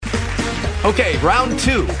Okay, round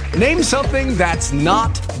two. Name something that's not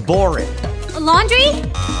boring. A laundry?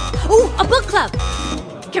 Ooh, a book club.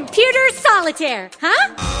 Computer solitaire,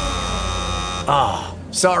 huh? Ah,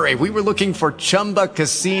 sorry, we were looking for Chumba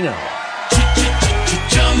Casino.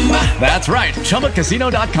 That's right,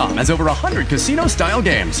 ChumbaCasino.com has over 100 casino-style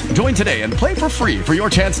games. Join today and play for free for your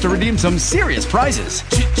chance to redeem some serious prizes.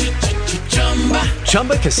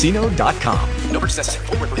 ChumbaCasino.com. No purchase necessary.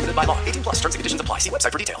 Void where prohibited by law. 18 plus. Terms and conditions apply. See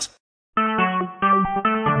website for details.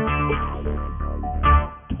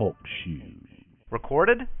 Talk shoes.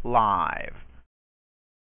 Recorded live.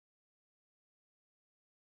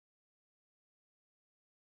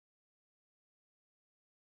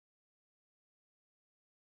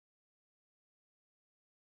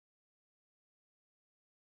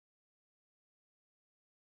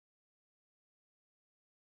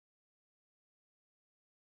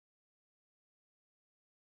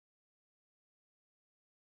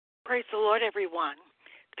 Praise the Lord, everyone.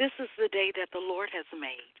 This is the day that the Lord has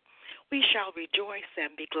made. We shall rejoice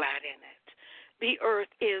and be glad in it. The earth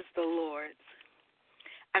is the Lord's,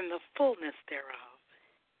 and the fullness thereof.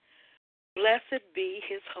 Blessed be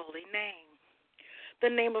his holy name.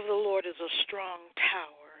 The name of the Lord is a strong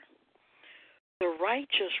tower. The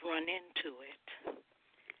righteous run into it,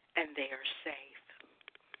 and they are safe.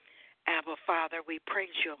 Abba, Father, we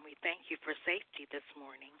praise you and we thank you for safety this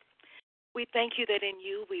morning. We thank you that in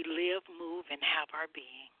you we live, move, and have our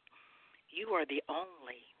being. You are the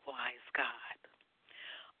only wise God.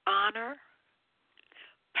 Honor,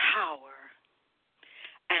 power,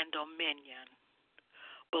 and dominion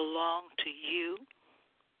belong to you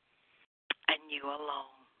and you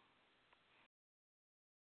alone.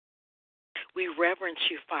 We reverence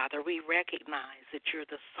you, Father. We recognize that you're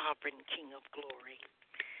the sovereign King of glory.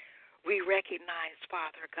 We recognize,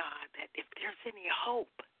 Father God, that if there's any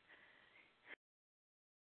hope,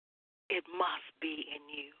 it must be in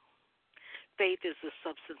you. Faith is the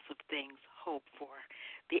substance of things hoped for,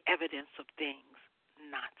 the evidence of things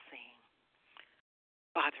not seen.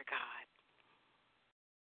 Father God,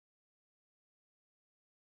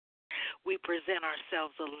 we present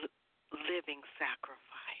ourselves a living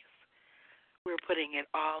sacrifice. We're putting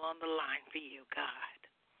it all on the line for you, God.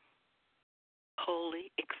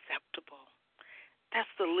 Holy, acceptable.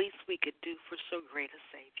 That's the least we could do for so great a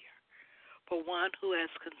Savior. For one who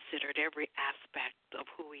has considered every aspect of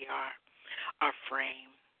who we are, our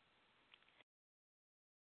frame,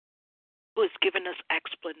 who has given us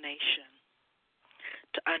explanation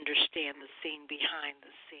to understand the scene behind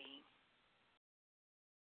the scene.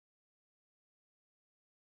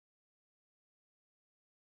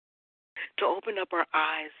 To open up our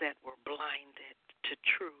eyes that were blinded to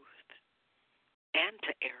truth and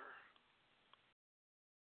to error.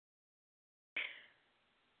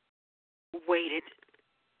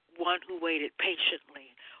 One who waited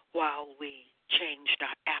patiently while we changed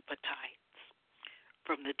our appetites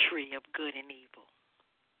from the tree of good and evil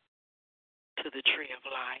to the tree of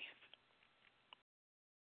life.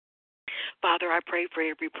 Father, I pray for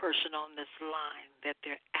every person on this line that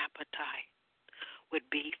their appetite would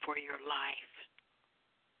be for your life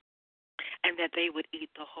and that they would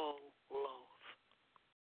eat the whole loaf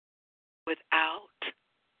without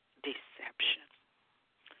deception.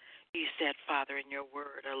 You said, Father, in your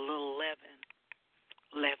word, a little leaven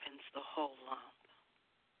leavens the whole lump.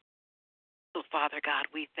 So, Father God,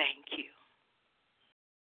 we thank you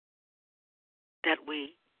that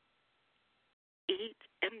we eat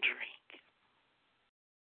and drink,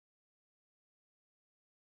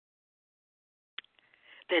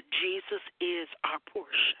 that Jesus is our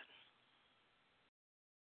portion,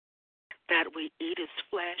 that we eat his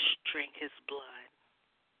flesh, drink his blood.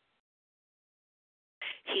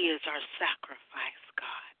 He is our sacrifice,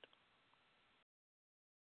 God.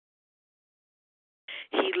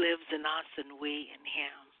 He lives in us and we in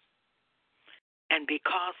him. And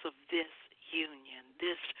because of this union,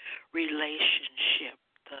 this relationship,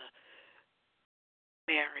 the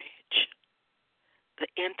marriage, the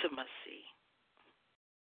intimacy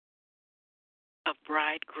of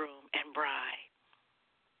bridegroom and bride,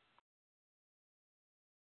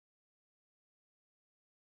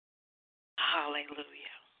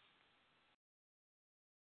 hallelujah.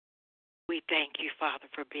 We thank you, Father,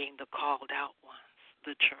 for being the called out ones,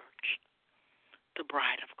 the church, the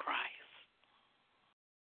bride of Christ.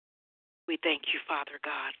 We thank you, Father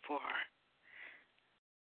God, for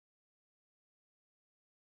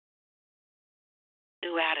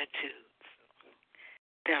new attitudes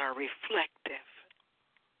that are reflective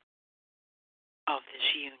of this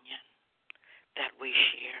union that we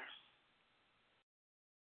share.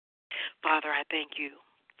 Father, I thank you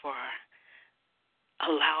for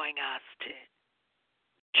allowing us to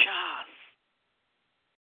just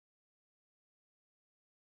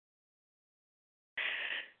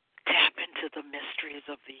tap into the mysteries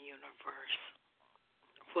of the universe,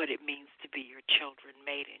 what it means to be your children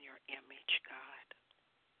made in your image, God.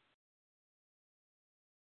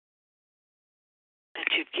 That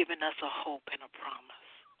you've given us a hope and a promise.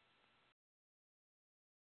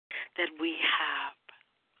 That we have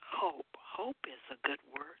hope. Hope is a good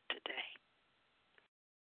word today.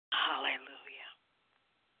 Hallelujah.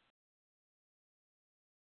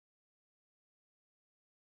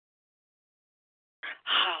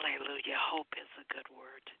 Hallelujah. Hope is a good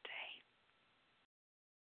word today.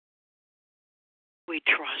 We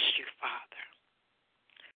trust you, Father.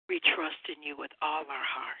 We trust in you with all our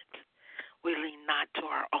heart. We lean not to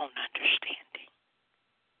our own understanding.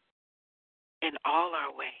 In all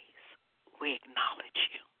our ways, we acknowledge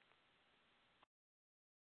you.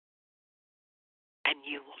 And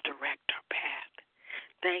you will direct our path.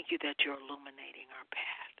 Thank you that you're illuminating our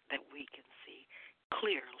path, that we can see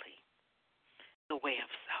clearly the way of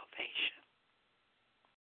salvation.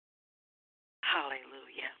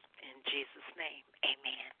 Hallelujah. In Jesus' name,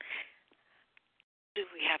 amen. Do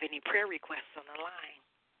we have any prayer requests on the line?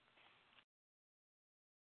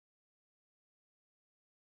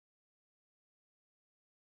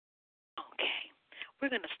 Okay.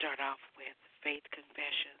 We're going to start off with faith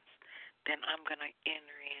confessions. Then I'm going to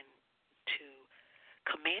enter into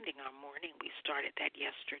commanding our morning. We started that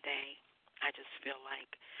yesterday. I just feel like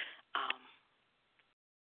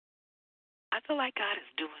God is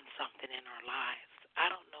doing something in our lives. I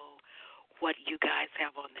don't know what you guys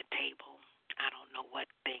have on the table. I don't know what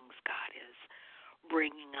things God is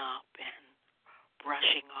bringing up and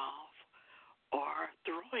brushing off or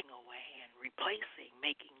throwing away and replacing,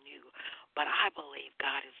 making new. But I believe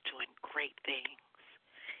God is doing great things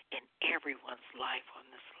in everyone's life on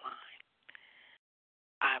this line.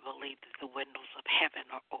 I believe that the windows of heaven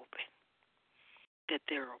are open, that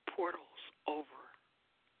there are portals over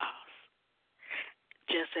us,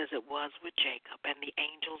 just as it was with Jacob, and the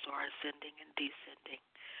angels are ascending and descending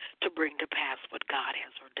to bring to pass what God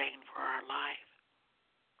has ordained for our life.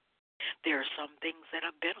 There are some things that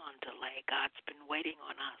have been on delay. God's been waiting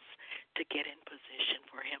on us to get in position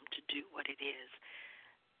for him to do what it is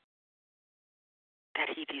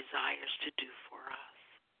that he desires to do for us.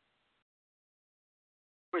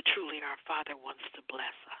 For truly our Father wants to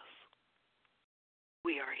bless us.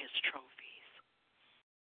 We are his trophies.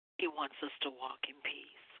 He wants us to walk in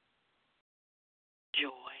peace,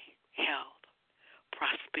 joy, health,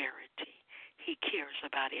 prosperity. He cares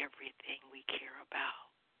about everything we care about.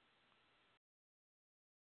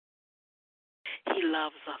 He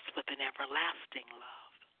loves us with an everlasting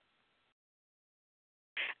love.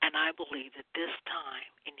 And I believe that this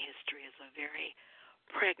time in history is a very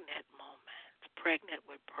pregnant moment, pregnant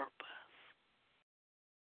with purpose.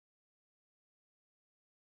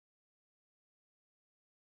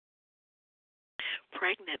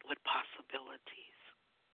 Pregnant with possibilities.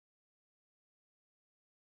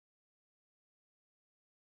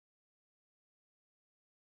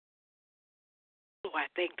 So I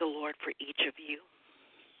thank the Lord for each of you.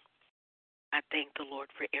 I thank the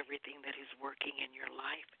Lord for everything that is working in your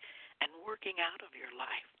life and working out of your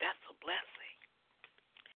life. That's a blessing.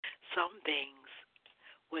 Some things,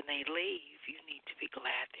 when they leave, you need to be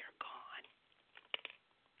glad they're gone,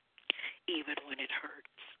 even when it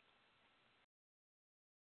hurts.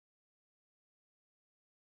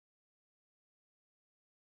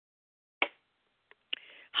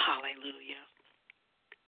 Hallelujah.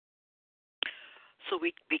 So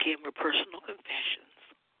we begin with personal confessions,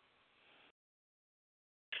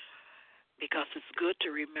 because it's good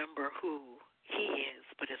to remember who he is,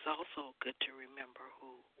 but it's also good to remember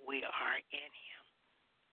who we are in him.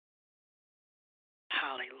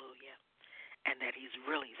 Hallelujah. And that he's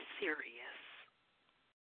really serious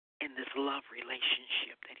in this love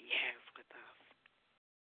relationship that he has with us.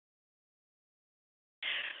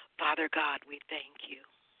 Father God, we thank you.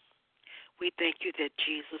 We thank you that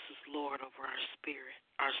Jesus is Lord over our spirit,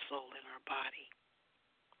 our soul, and our body.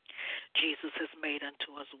 Jesus has made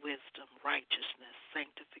unto us wisdom, righteousness,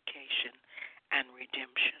 sanctification, and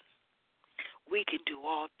redemption. We can do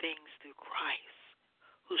all things through Christ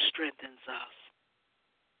who strengthens us.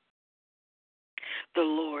 The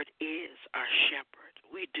Lord is our shepherd.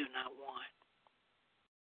 We do not want.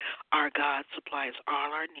 Our God supplies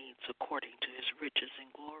all our needs according to his riches and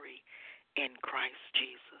glory in Christ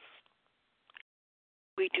Jesus.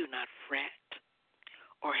 We do not fret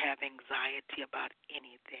or have anxiety about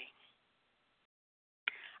anything.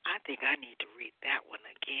 I think I need to read that one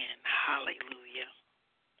again. Hallelujah.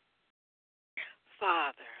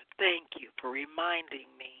 Father, thank you for reminding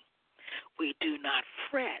me we do not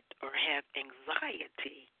fret or have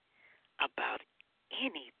anxiety about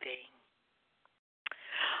anything.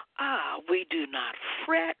 We do not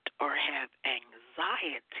fret or have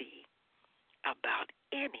anxiety about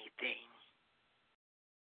anything.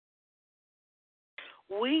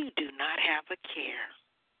 We do not have a care.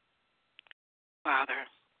 Father,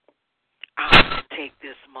 I'm going to take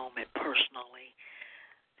this moment personally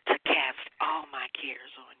to cast all my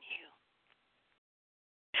cares on you.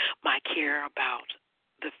 My care about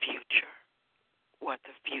the future, what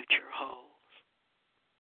the future holds,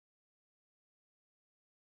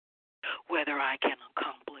 whether I can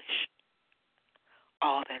accomplish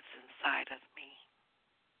all that's inside of me.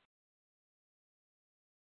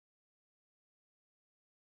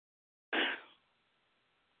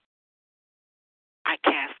 I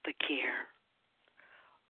cast the care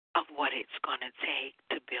of what it's going to take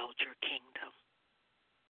to build your kingdom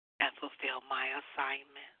and fulfill my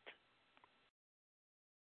assignment.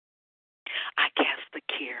 I cast the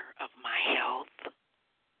care of my health,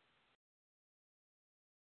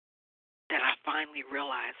 that I finally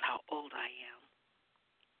realize how old I am.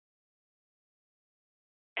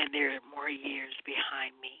 And there are more years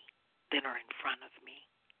behind me than are in front of me.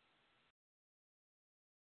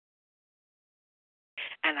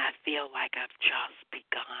 And I feel like I've just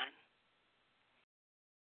begun.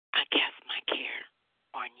 I cast my care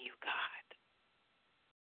on you, God.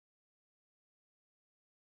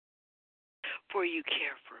 For you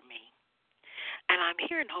care for me. And I'm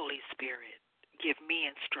hearing Holy Spirit give me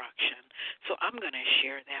instruction. So I'm going to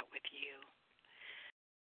share that with you.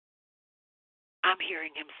 I'm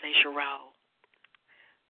hearing him say, Sherelle,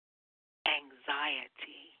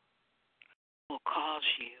 anxiety will cause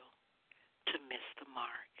you to miss the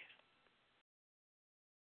mark.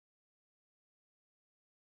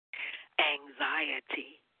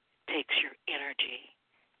 Anxiety takes your energy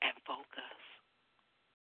and focus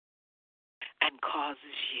and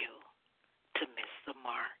causes you to miss the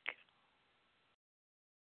mark.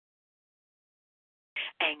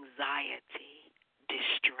 Anxiety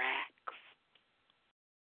distracts,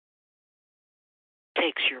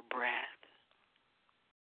 takes your breath,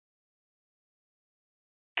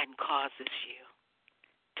 and causes you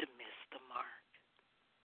to miss the mark.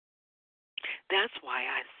 That's why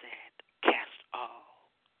I said, cast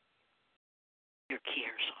all your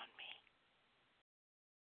cares on me.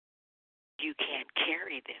 You can't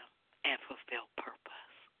carry them and fulfill purpose.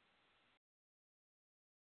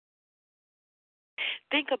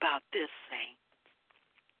 Think about this, saint.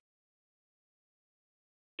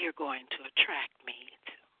 You're going to attract me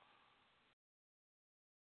to.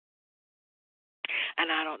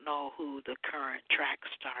 And I don't know who the current track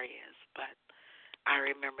star is, but I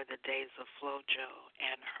remember the days of FloJo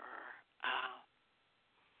and her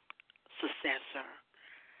successor.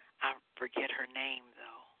 I forget her name,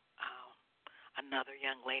 though. Another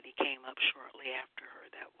young lady came up shortly after her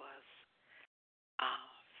that was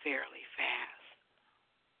fairly fast.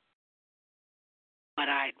 But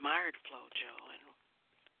I admired FloJo, and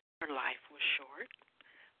her life was short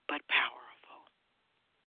but powerful.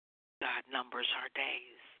 God numbers our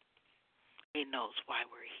days. He knows why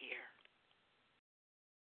we're here.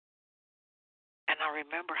 And I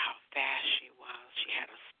remember how fast she was. She had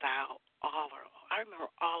a style. I remember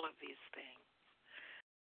all of these things.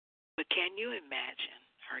 But can you imagine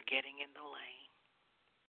her getting in the lane,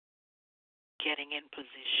 getting in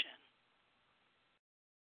position,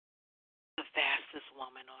 the fastest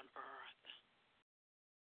woman on earth,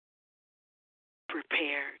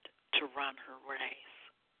 prepared to run her race,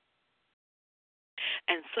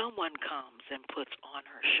 and someone comes and puts on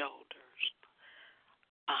her shoulders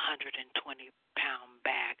a 120-pound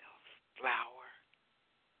bag of flour.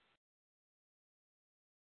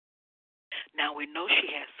 Now, we know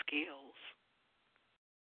she has skills.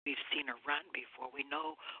 We've seen her run before. We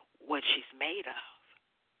know what she's made of.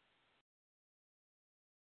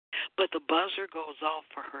 But the buzzer goes off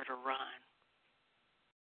for her to run,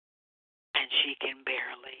 and she can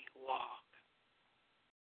barely walk.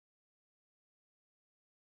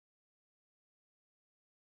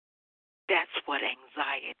 That's what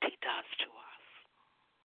anxiety does to us.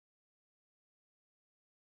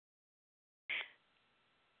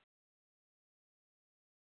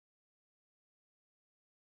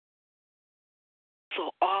 So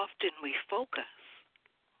often we focus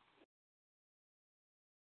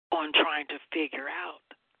on trying to figure out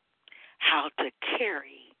how to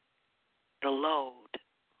carry the load.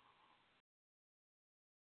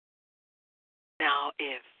 Now,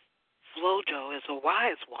 if FloJo is a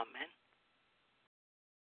wise woman,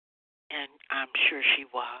 and I'm sure she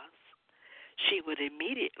was, she would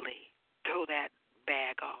immediately throw that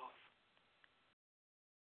bag off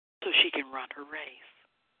so she can run her race.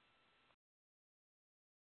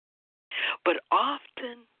 But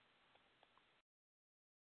often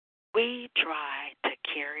we try to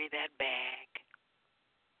carry that bag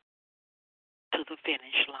to the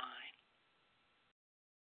finish line.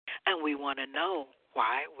 And we want to know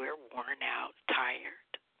why we're worn out,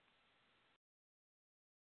 tired,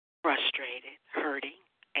 frustrated, hurting,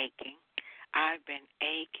 aching. I've been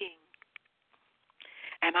aching.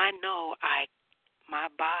 And I know my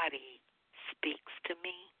body speaks to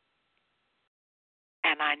me.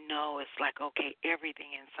 And I know it's like, okay,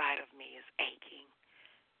 everything inside of me is aching.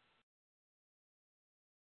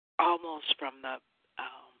 Almost from the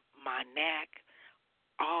my neck,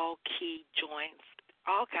 all key joints,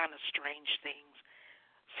 all kind of strange things.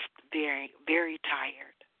 Very, very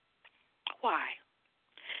tired. Why?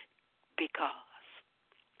 Because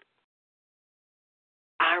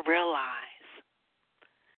I realize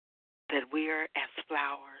that we're as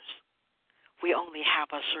flowers. We only have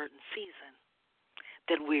a certain season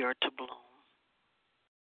that we are to bloom.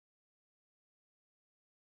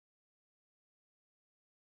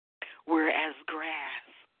 We're as grass.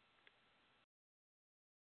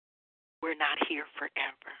 We're not here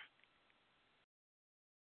forever.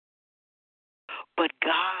 But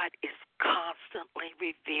God is constantly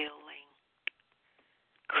revealing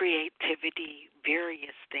creativity,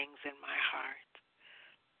 various things in my heart.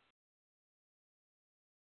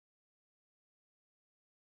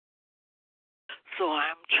 So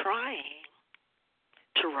I'm trying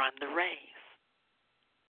to run the race.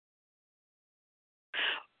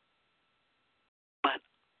 But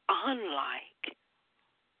unlike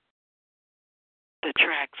the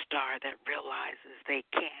track star that realizes they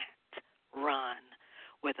can't run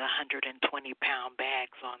with 120-pound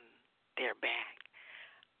bags on their back,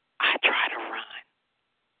 I try to run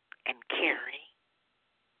and carry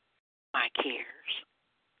my cares.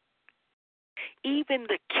 Even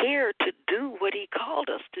the care to do what he called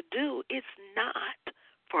us to do is not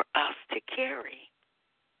for us to carry.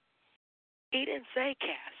 He didn't say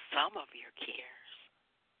cast some of your cares.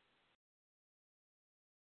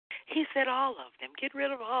 He said all of them. Get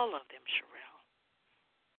rid of all of them, Sherelle.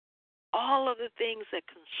 All of the things that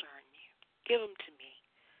concern you. Give them to me.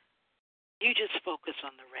 You just focus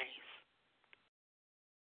on the race.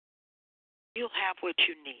 You'll have what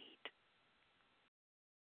you need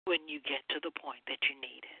when you get to the point that you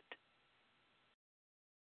need it.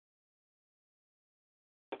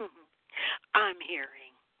 I'm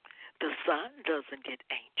hearing the sun doesn't get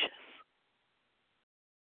anxious.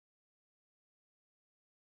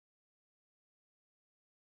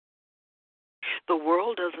 The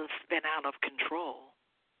world doesn't spin out of control,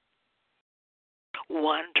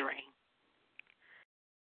 wondering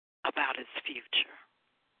about its future.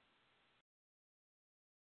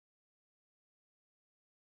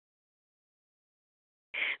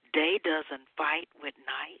 Day doesn't fight with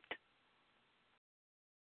night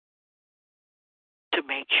to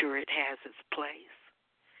make sure it has its place.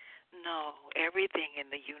 No, everything in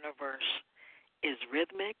the universe is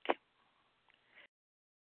rhythmic,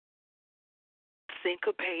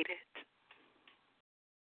 syncopated,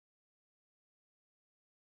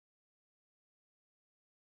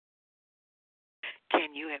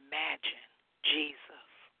 can you imagine Jesus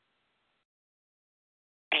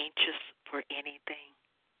anxious for anything?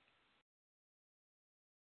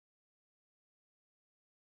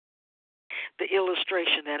 The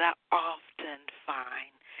illustration that I often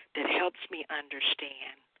find that helps me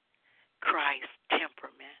understand Christ's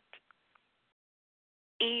temperament,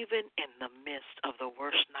 even in the midst of the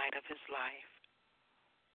worst night of his life.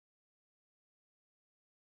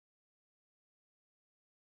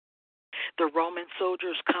 The Roman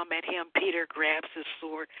soldiers come at him. Peter grabs his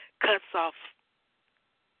sword, cuts off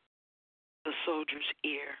the soldier's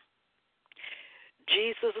ear.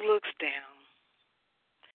 Jesus looks down,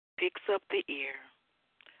 picks up the ear,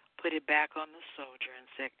 put it back on the soldier, and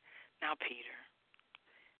said, "Now, Peter,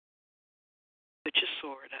 put your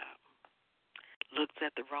sword up." Looks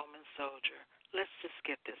at the Roman soldier. Let's just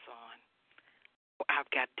get this on. I've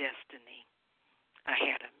got destiny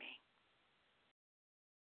ahead of me.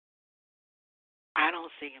 I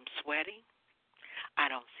don't see him sweating. I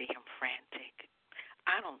don't see him frantic.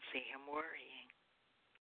 I don't see him worrying.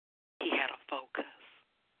 He had a focus.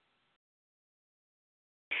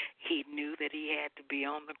 He knew that he had to be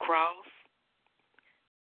on the cross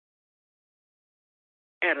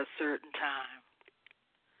at a certain time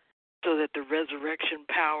so that the resurrection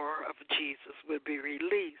power of Jesus would be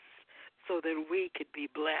released so that we could be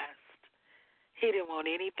blessed. He didn't want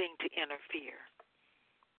anything to interfere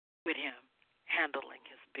with him. handling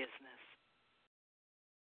his business.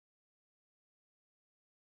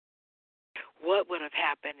 What would have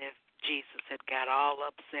happened if Jesus had got all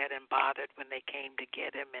upset and bothered when they came to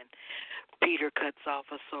get him, and Peter cuts off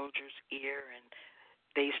a soldier's ear and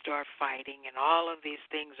they start fighting and all of these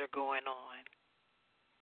things are going on?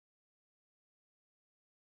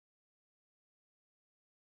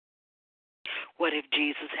 What if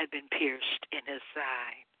Jesus had been pierced in his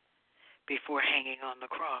side before hanging on the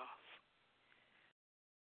cross?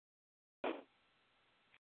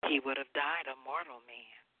 He would have died a mortal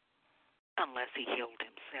man unless he healed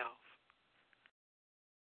himself.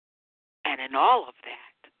 And in all of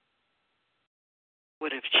that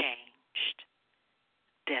would have changed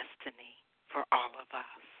destiny for all of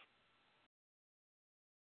us.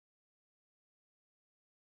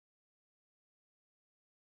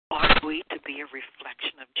 Ought we to be a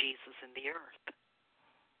reflection of Jesus in the earth?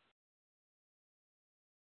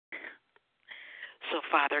 So,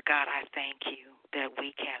 Father God, I thank you that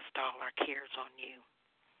we cast all our cares on you.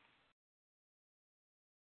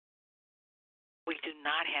 We do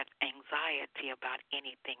not have anxiety about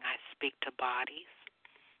anything. I speak to bodies.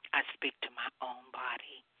 I speak to my own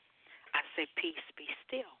body. I say, peace, be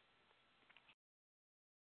still.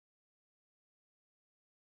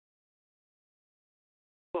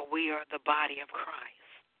 For we are the body of Christ.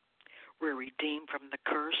 We're redeemed from the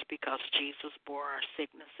curse because Jesus bore our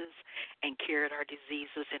sicknesses and carried our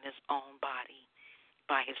diseases in his own body.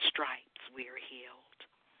 By his stripes we are healed.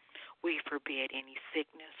 We forbid any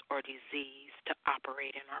sickness or disease to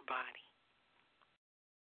operate in our body.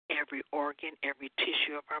 Every organ, every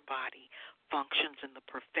tissue of our body functions in the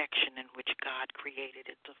perfection in which God created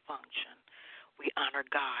it to function. We honor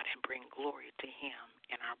God and bring glory to him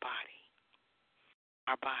in our bodies.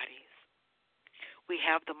 We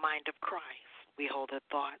have the mind of Christ. We hold the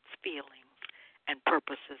thoughts, feelings, and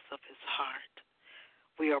purposes of his heart.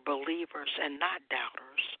 We are believers and not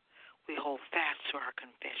doubters. We hold fast to our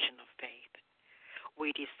confession of faith.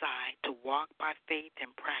 We decide to walk by faith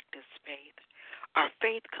and practice faith. Our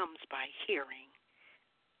faith comes by hearing,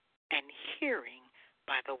 and hearing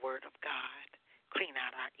by the word of God. Clean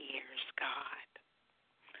out our ears, God.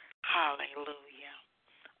 Hallelujah.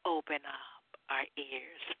 Open up our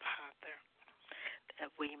ears, Father,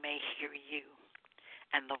 that we may hear you,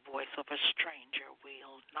 and the voice of a stranger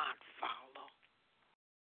will not follow.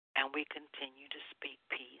 And we continue to speak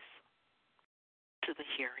peace to the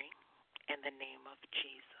hearing in the name of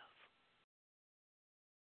Jesus.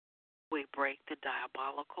 We break the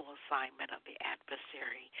diabolical assignment of the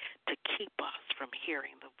adversary to keep us from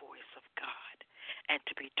hearing the voice of God and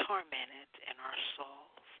to be tormented in our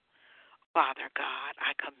souls. Father God,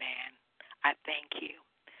 I thank you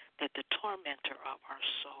that the tormentor of our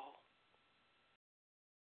soul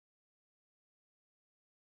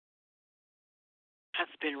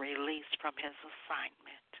has been released from his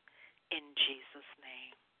assignment in Jesus'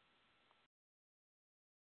 name.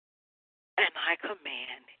 And I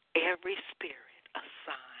command every spirit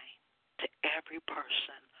assigned to every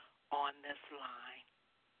person on this line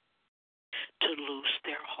to loose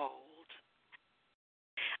their hold.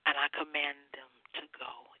 And I command them to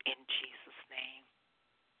go in Jesus' name.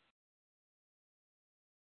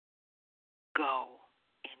 Go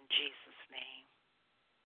in Jesus' name.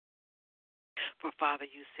 For Father,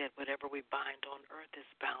 you said whatever we bind on earth is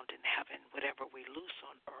bound in heaven. Whatever we loose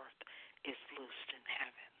on earth is loosed in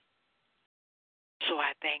heaven. So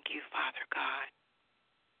I thank you, Father God,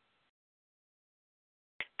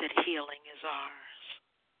 that healing is ours.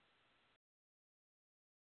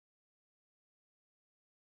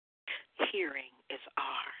 Hearing is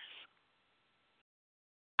ours.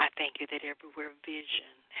 I thank you that everywhere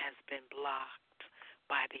vision has been blocked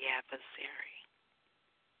by the adversary,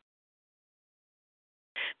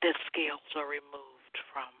 the scales are removed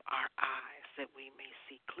from our eyes that we may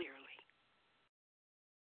see clearly.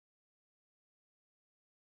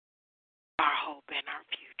 Our hope and our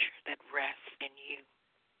future that rests in you.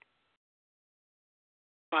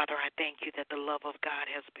 Father, I thank you that the love of God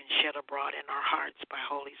has been shed abroad in our hearts by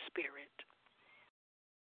Holy Spirit.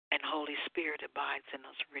 And Holy Spirit abides in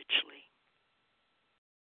us richly.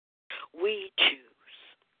 We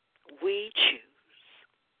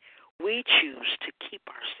choose to keep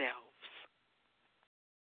ourselves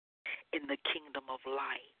in the kingdom of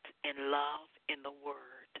light, in love, in the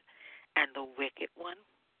word, and the wicked one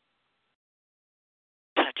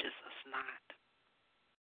touches us not.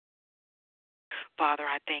 Father,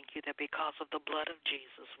 I thank you that because of the blood of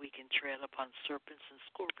Jesus, we can tread upon serpents and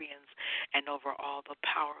scorpions and over all the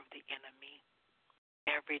power of the enemy,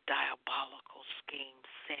 every diabolical scheme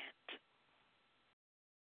sent,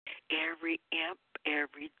 every imp,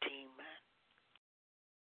 every demon,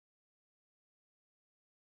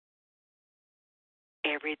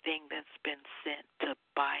 everything that's been sent to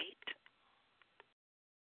bite,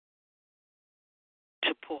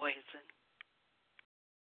 to poison,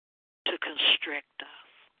 to constrict us.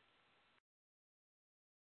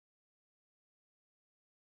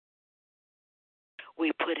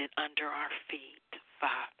 We put it under our feet,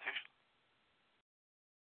 Father.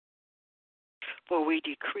 For we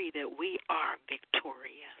decree that we are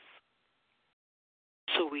victorious.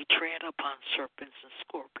 So we tread upon serpents and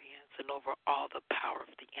scorpions and over all the power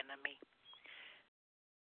of the enemy.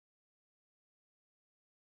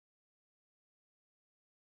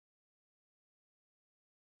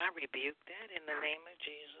 I rebuke that in the name of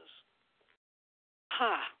Jesus.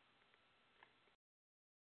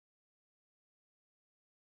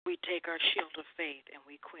 We take our shield of faith and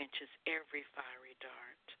we quenches every fiery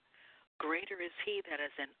dart. Greater is he that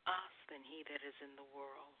is in us than he that is in the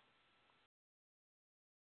world.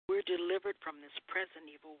 We're delivered from this present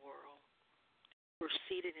evil world. We're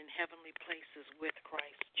seated in heavenly places with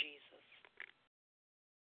Christ Jesus.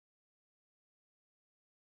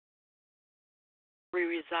 We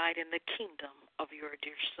reside in the kingdom of your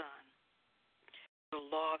dear Son. The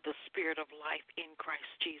law of the Spirit of life in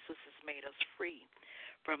Christ Jesus has made us free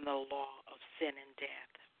from the law of sin and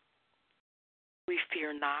death. We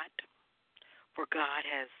fear not, for God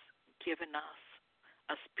has given us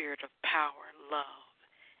a spirit of power, love,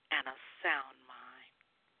 and a sound mind.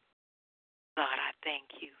 God, I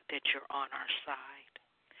thank you that you're on our side.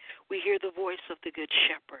 We hear the voice of the Good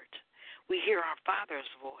Shepherd. We hear our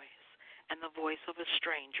Father's voice, and the voice of a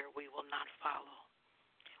stranger we will not follow.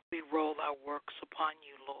 We roll our works upon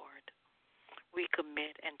you, Lord. We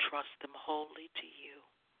commit and trust them wholly to you.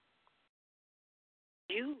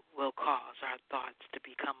 You will cause our thoughts to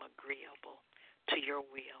become agreeable to your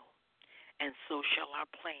will, and so shall our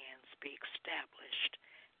plans be established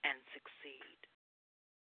and succeed.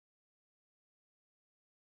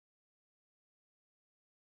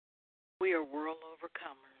 We are world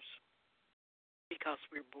overcomers because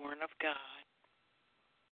we're born of God.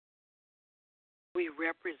 We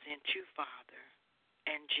represent you, Father,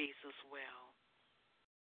 and Jesus well.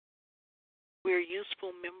 We are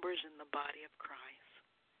useful members in the body of Christ.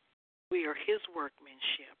 We are his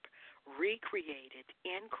workmanship, recreated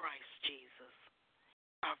in Christ Jesus.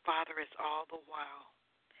 Our Father is all the while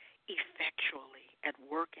effectually at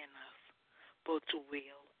work in us, both to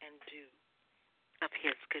will and do of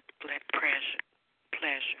his good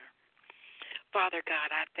pleasure. Father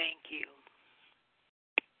God, I thank you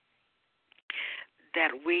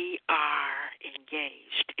that we are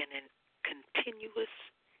engaged in a continuous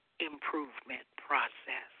improvement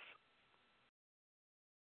process.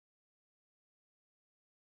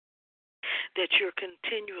 That you're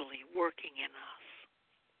continually working in us,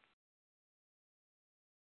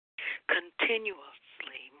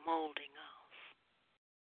 continuously molding us,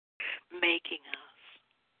 making us,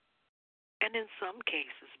 and in some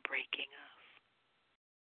cases breaking us.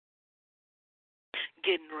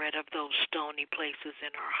 Getting rid of those stony places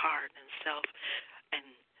in our heart and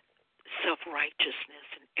self-righteousness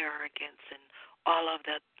and arrogance and all of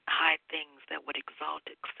the high things that would exalt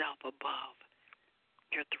itself above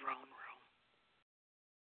your throne room.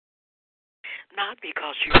 Not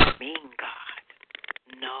because you're a mean God.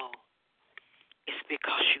 No. It's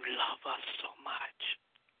because you love us so much.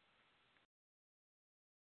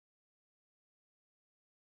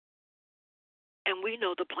 And we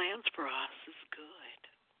know the plans for us is good.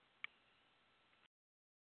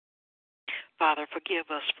 Father, forgive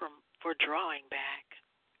us for drawing back.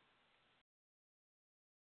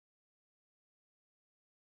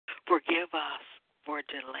 Forgive us for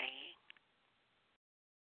delaying.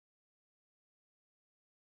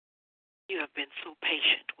 You have been so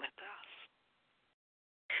patient with us,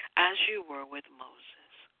 as you were with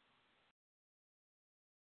Moses,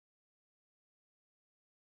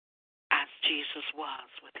 as Jesus was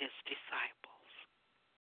with his disciples.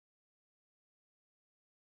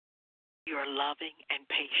 You are loving and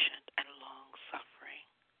patient and long-suffering.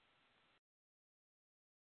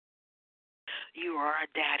 You are a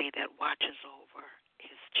daddy that watches over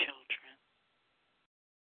his children.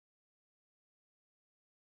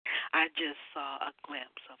 I just saw a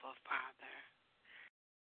glimpse of a father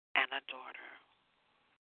and a daughter.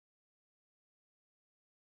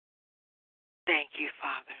 Thank you,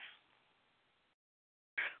 Father,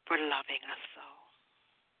 for loving us so,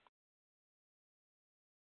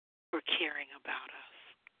 for caring about us.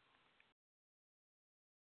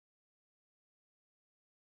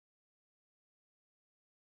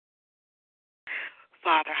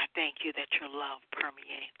 Father, I thank you that your love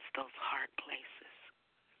permeates those hard places.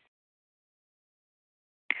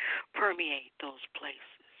 Permeate those places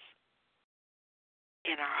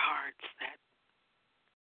in our hearts that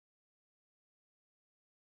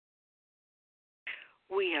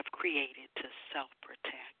we have created to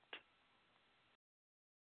self-protect.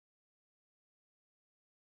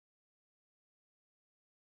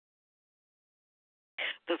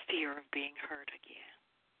 The fear of being hurt again.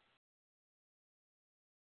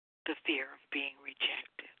 The fear of being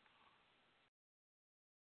rejected.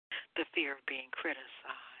 The fear of being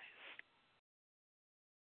criticized.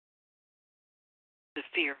 The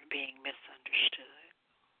fear of being misunderstood.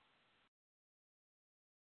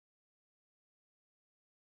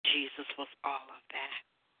 Jesus was all of that.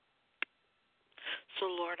 So,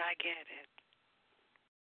 Lord, I get it.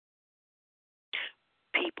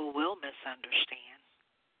 People will misunderstand.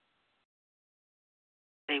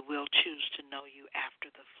 They will choose to know you after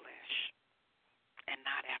the flesh and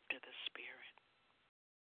not after the spirit.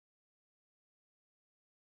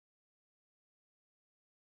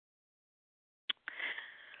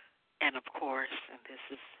 And of course, and this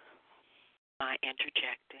is my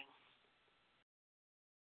interjecting,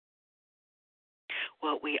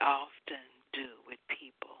 what we often do with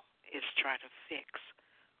people is try to fix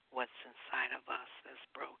what's inside of us that's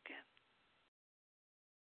broken.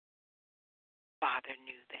 Father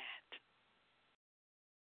knew that.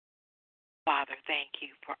 Father, thank you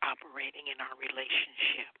for operating in our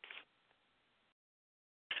relationships.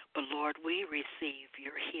 But Lord, we receive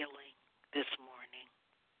your healing this morning.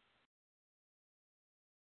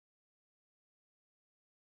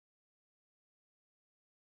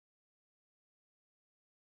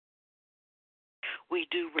 We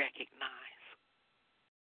do recognize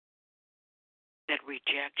that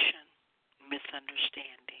rejection,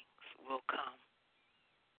 misunderstandings will come.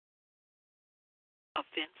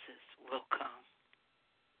 Offenses will come.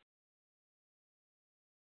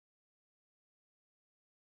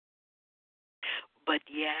 But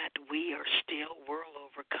yet we are still world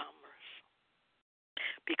overcomers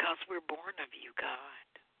because we're born of you, God.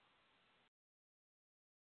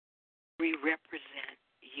 We represent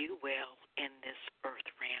you well in this earth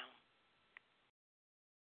realm.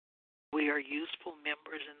 We are useful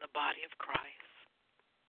members in the body of Christ.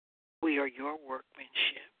 We are your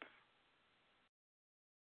workmanship.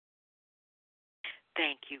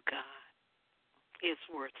 Thank you, God. It's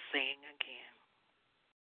worth saying again.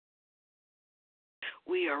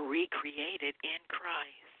 We are recreated in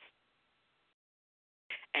Christ.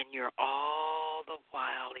 And you're all the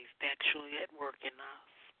while effectually at work in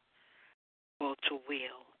us, both to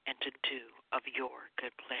will and to do of your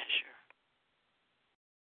good pleasure.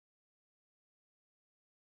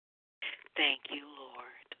 Thank you,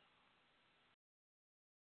 Lord.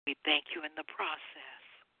 We thank you in the process.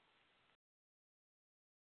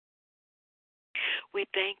 We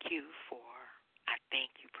thank you for, I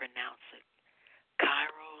think you pronounce it,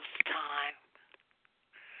 Kairos time.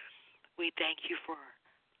 We thank you for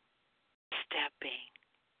stepping,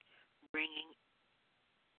 bringing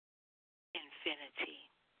infinity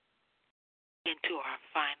into our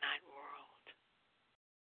finite world,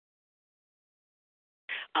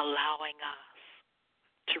 allowing us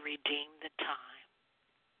to redeem the time.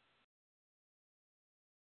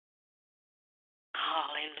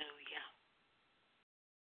 Hallelujah.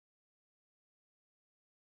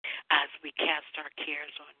 As we cast our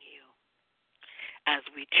cares on you, as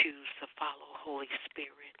we choose to follow Holy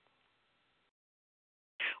Spirit,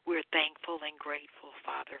 we're thankful and grateful,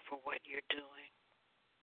 Father, for what you're doing.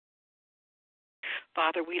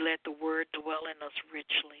 Father, we let the word dwell in us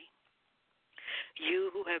richly. You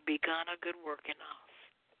who have begun a good work in us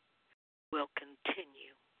will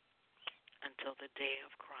continue until the day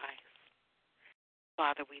of Christ.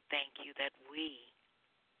 Father, we thank you that we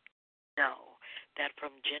know that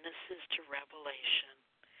from Genesis to Revelation,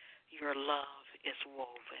 your love is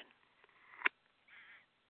woven.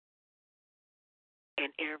 In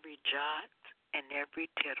every jot and every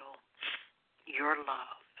tittle, your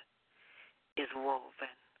love is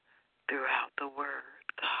woven throughout the Word,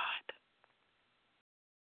 God.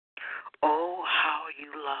 Oh, how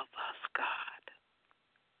you love us, God.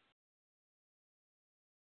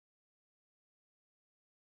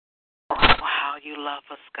 Oh, how you love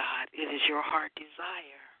us, God. It is your heart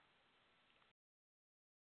desire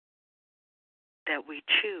that we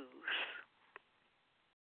choose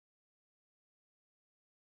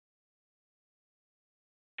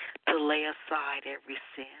to lay aside every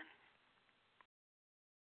sin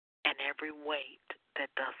and every weight that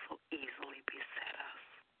does so easily beset us.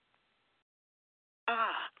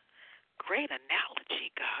 Ah, great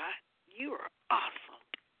analogy, God. You are awesome.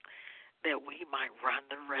 That we might run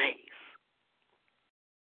the race,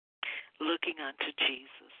 looking unto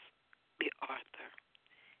Jesus, the author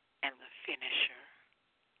and the finisher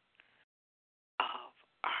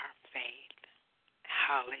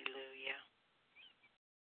Hallelujah.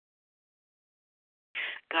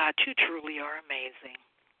 God, you truly are amazing.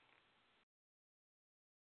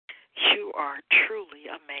 You are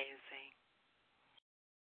truly amazing.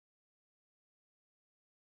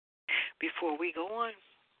 Before we go on,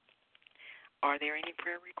 are there any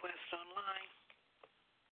prayer requests online?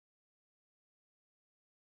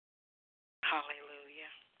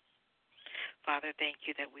 Hallelujah. Father, thank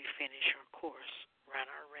you that we finish our course,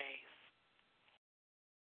 run our race.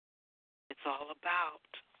 It's all about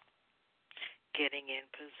getting in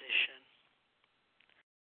position,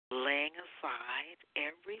 laying aside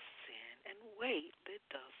every sin and weight that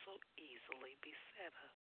does so easily beset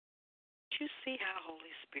us. Did you see how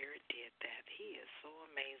Holy Spirit did that? He is so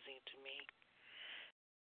amazing to me.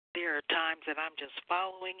 There are times that I'm just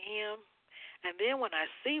following him, and then when I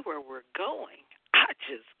see where we're going, I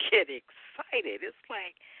just get excited. It's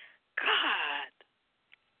like, God,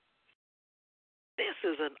 this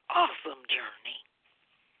is an awesome journey.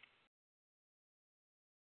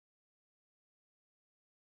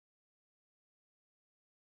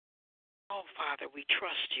 Oh, Father, we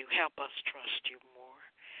trust you. Help us trust you more.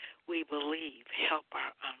 We believe. Help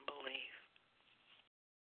our unbelief.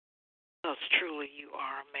 Because truly you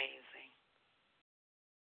are amazing.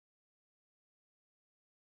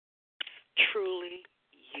 Truly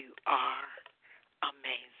you are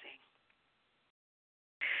amazing.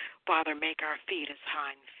 Father, make our feet as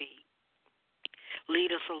hind feet.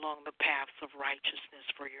 Lead us along the paths of righteousness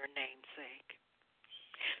for your name's sake.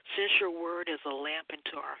 Since your word is a lamp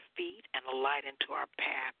unto our feet and a light unto our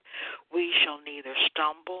path, we shall neither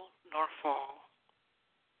stumble nor fall.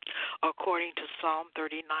 According to Psalm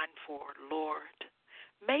 39:4, Lord,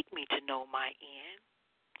 make me to know my end,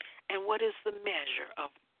 and what is the measure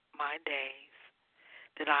of my days,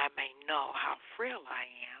 that I may know how frail I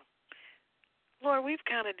am. Lord, we've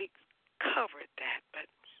kind of covered that, but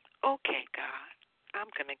okay, God, I'm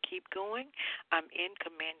going to keep going. I'm in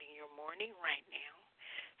commanding your morning right now,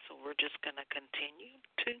 so we're just going to continue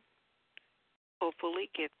to hopefully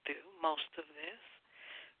get through most of this.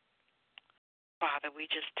 Father, we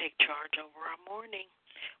just take charge over our morning.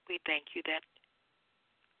 We thank you that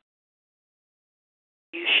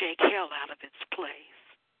you shake hell out of its place.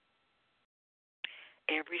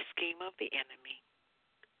 Every scheme of the enemy,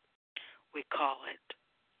 we call it,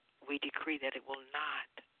 we decree that it will not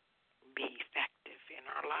be effective in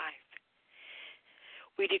our life.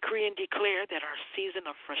 We decree and declare that our season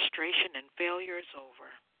of frustration and failure is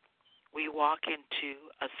over. We walk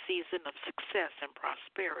into a season of success and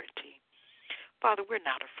prosperity. Father, we're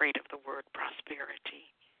not afraid of the word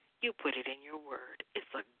prosperity. You put it in your word.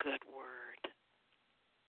 It's a good word.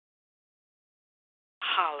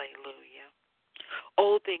 Hallelujah.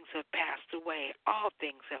 Old things have passed away. All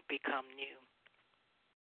things have become new.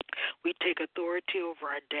 We take authority over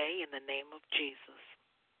our day in the name of Jesus.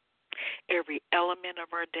 Every element of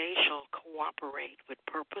our day shall cooperate with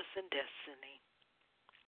purpose and destiny.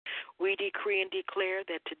 We decree and declare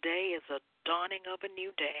that today is a dawning of a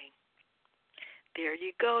new day. There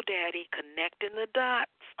you go, Daddy, connecting the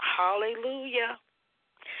dots. Hallelujah.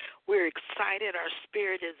 We're excited. Our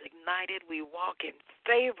spirit is ignited. We walk in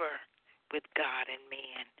favor with God and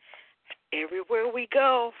man. Everywhere we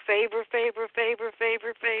go, favor, favor, favor,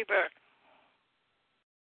 favor, favor.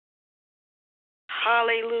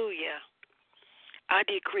 Hallelujah. I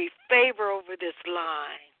decree favor over this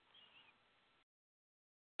line.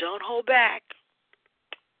 Don't hold back.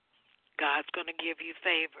 God's going to give you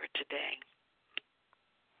favor today.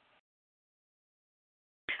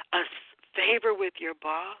 A favor with your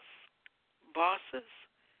bosses,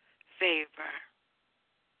 favor.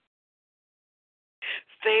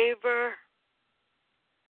 Favor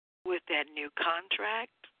with that new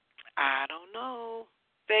contract, I don't know.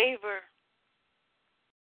 Favor.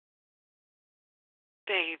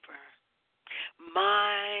 Favor.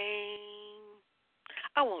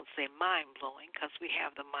 I won't say mind-blowing because we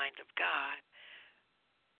have the mind of God.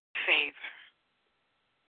 Favor.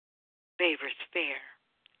 Favor's fair.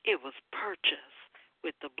 It was purchased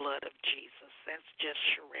with the blood of Jesus. That's just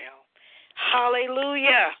Sherelle.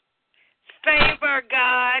 Hallelujah. Favor,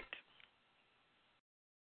 God.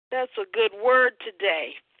 That's a good word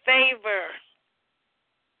today. Favor.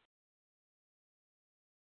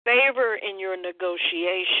 Favor in your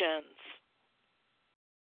negotiations.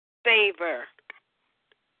 Favor.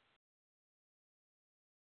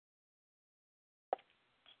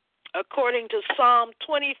 According to Psalm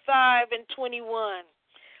 25:21,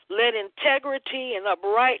 let integrity and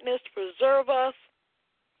uprightness preserve us,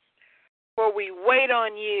 for we wait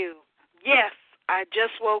on you. Yes, I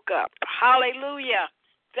just woke up. Hallelujah.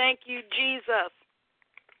 Thank you, Jesus.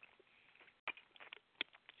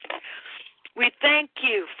 We thank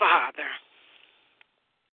you, Father,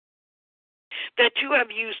 that you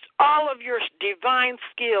have used all of your divine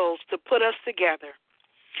skills to put us together.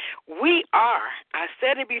 We are, I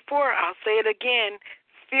said it before, I'll say it again,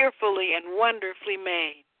 fearfully and wonderfully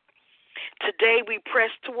made. Today we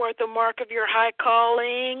press toward the mark of your high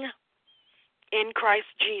calling in Christ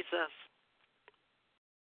Jesus.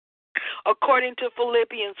 According to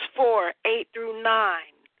Philippians 4:8-9,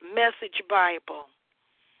 Message Bible,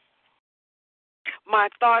 my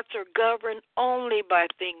thoughts are governed only by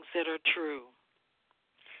things that are true,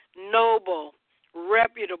 noble,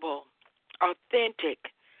 reputable, authentic,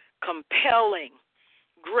 compelling,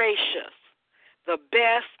 gracious, the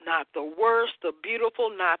best, not the worst, the beautiful,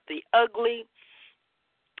 not the ugly,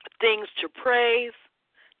 things to praise,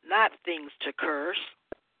 not things to curse.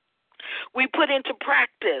 We put into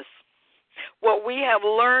practice what we have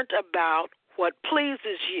learned about what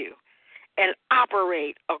pleases you and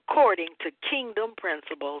operate according to kingdom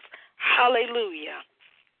principles. Hallelujah.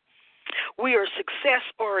 We are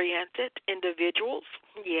success-oriented individuals,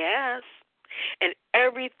 yes, and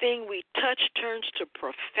everything we touch turns to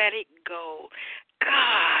prophetic gold.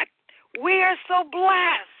 God, we are so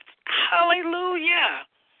blessed. Hallelujah.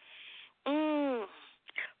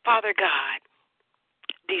 Father God,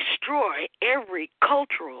 destroy every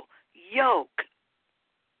cultural yoke.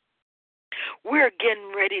 We're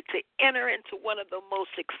getting ready to enter into one of the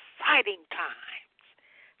most exciting times.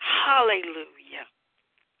 Hallelujah.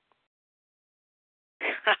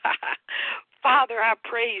 Father, I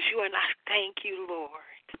praise you and I thank you, Lord.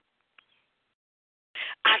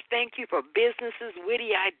 I thank you for businesses,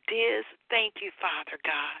 witty ideas. Thank you, Father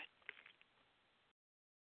God.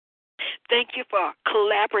 Thank you for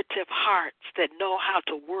collaborative hearts that know how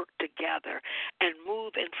to work together and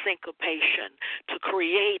move in syncopation to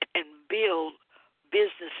create and build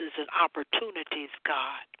businesses and opportunities,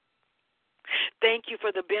 God. Thank you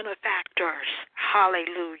for the benefactors.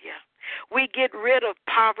 Hallelujah. We get rid of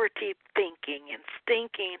poverty thinking and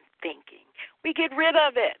stinking thinking. We get rid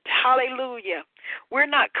of it. Hallelujah. We're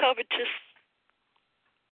not covetous.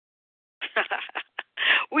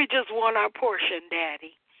 We just want our portion,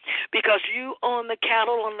 Daddy, because you own the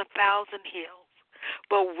cattle on 1,000 hills.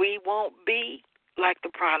 But we won't be like the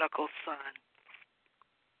prodigal son.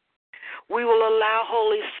 We will allow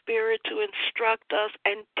Holy Spirit to instruct us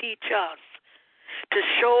and teach us, to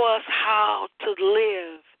show us how to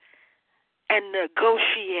live and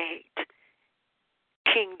negotiate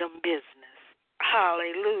kingdom business.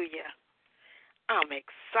 Hallelujah. I'm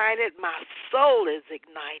excited. My soul is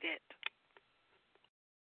ignited.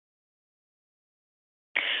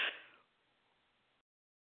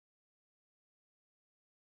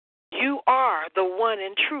 You are the one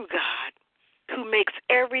and true God who makes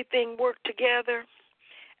everything work together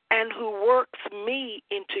and who works me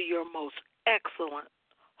into your most excellent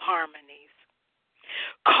harmonies.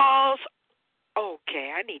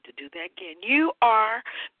 I need to do that again. You are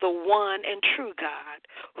the one and true God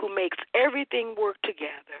who makes everything work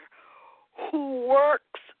together, who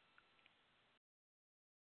works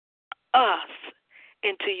us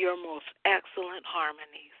into your most excellent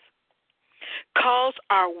harmonies. Cause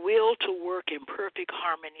our will to work in perfect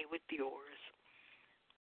harmony with yours.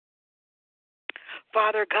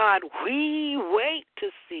 Father God, we wait to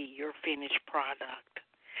see your finished product,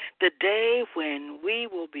 the day when we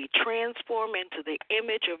will be transformed into the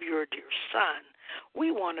image of your dear Son.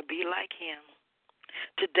 We want to be like him.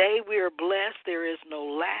 Today we are blessed. There is no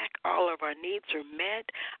lack. All of our needs are met.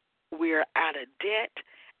 We are out of debt,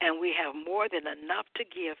 and we have more than enough to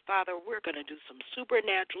give. Father, we're going to do some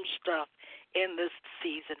supernatural stuff in this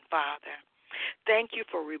season, Father. Thank you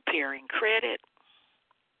for repairing credit.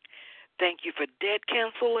 Thank you for debt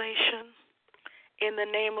cancellation in the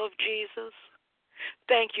name of Jesus.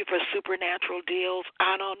 Thank you for supernatural deals.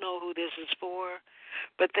 I don't know who this is for,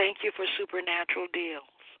 but thank you for supernatural deals.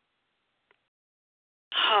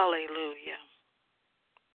 Hallelujah.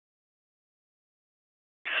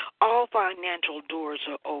 All financial doors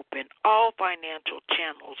are open. All financial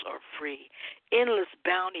channels are free. Endless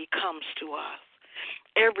bounty comes to us.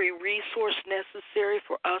 Every resource necessary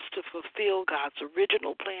for us to fulfill God's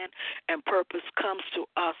original plan and purpose comes to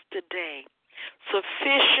us today.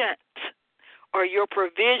 Sufficient are your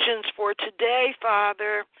provisions for today,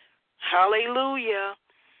 Father. Hallelujah.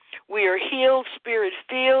 We are healed,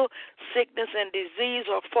 spirit-filled. Sickness and disease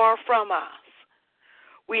are far from us.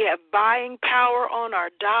 We have buying power on our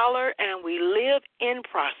dollar, and we live in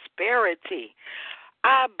prosperity.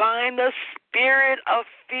 I bind the spirit of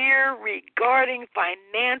fear regarding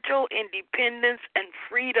financial independence and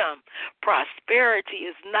freedom. Prosperity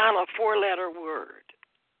is not a four-letter word.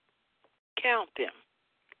 Count them.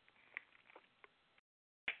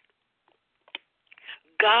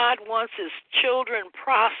 God wants his children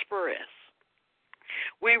prosperous.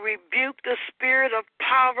 We rebuke the spirit of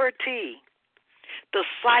poverty, the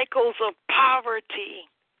cycles of poverty,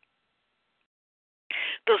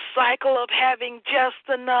 the cycle of having just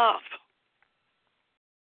enough,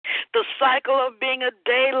 the cycle of being a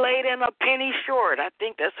day late and a penny short. I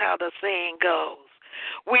think that's how the saying goes.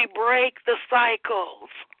 We break the cycles.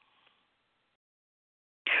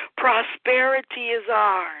 Prosperity is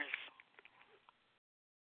ours.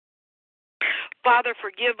 Father,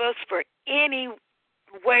 forgive us for any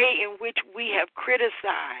way in which we have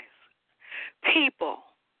criticized people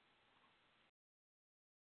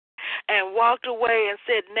and walked away and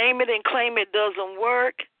said, name it and claim it doesn't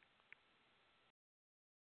work.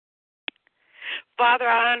 Father,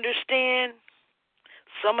 I understand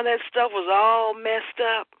some of that stuff was all messed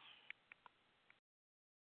up.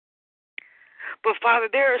 But, Father,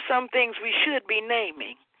 there are some things we should be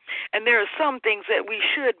naming, and there are some things that we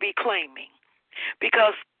should be claiming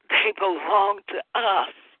because they belong to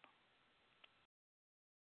us.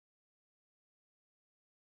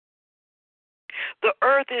 The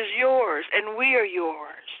earth is yours, and we are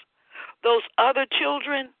yours. Those other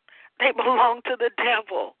children, they belong to the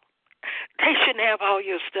devil. They shouldn't have all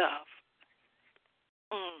your stuff.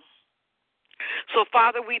 So,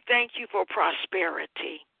 Father, we thank you for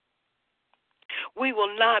prosperity. We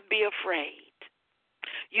will not be afraid.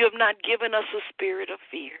 You have not given us a spirit of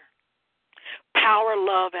fear, power,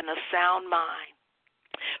 love, and a sound mind.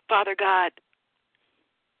 Father God,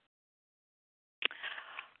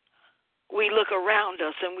 we look around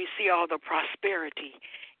us and we see all the prosperity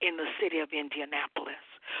in the city of Indianapolis.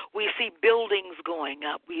 We see buildings going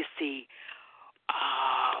up. We see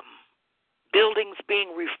buildings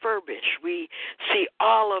being refurbished. We see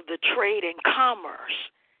all of the trade and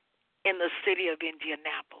commerce in the city of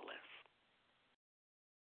Indianapolis.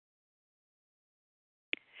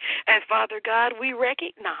 And Father God, we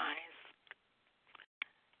recognize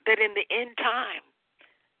that in the end time,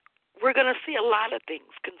 we're going to see a lot of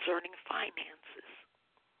things concerning finances.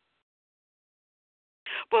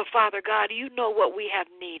 But Father God, you know what we have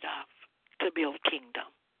need of to build kingdom.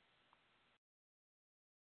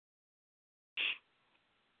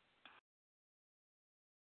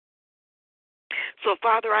 So,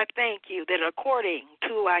 Father, I thank you that according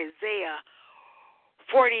to Isaiah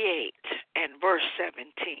 48 and verse 17,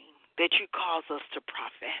 that you cause us to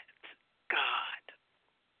prophet, God.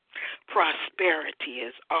 Prosperity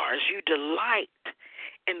is ours. You delight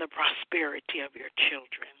in the prosperity of your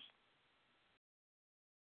children.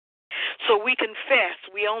 So we confess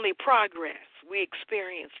we only progress. We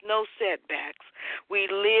experience no setbacks. We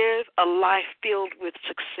live a life filled with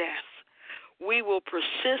success. We will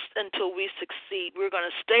persist until we succeed. We're going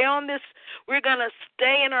to stay on this. We're going to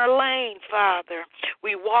stay in our lane, Father.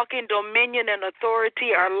 We walk in dominion and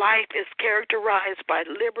authority. Our life is characterized by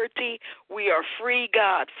liberty. We are free,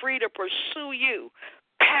 God, free to pursue you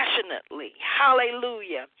passionately.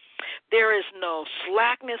 Hallelujah. There is no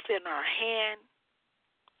slackness in our hand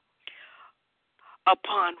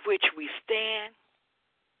upon which we stand.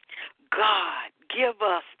 God, give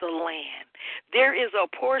us the land. There is a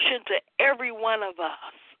portion to every one of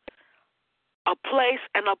us, a place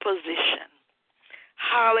and a position.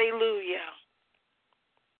 Hallelujah.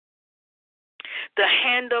 The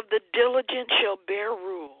hand of the diligent shall bear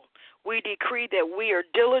rule. We decree that we are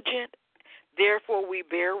diligent, therefore we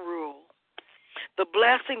bear rule. The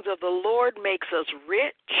blessings of the Lord makes us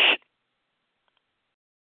rich,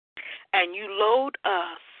 and you load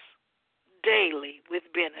us daily with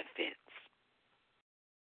benefits.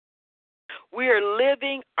 We are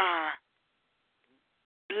living our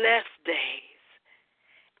blessed days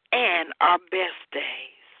and our best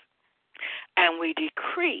days, and we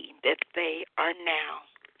decree that they are now.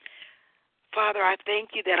 Father, I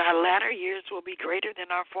thank you that our latter years will be greater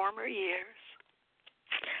than our former years.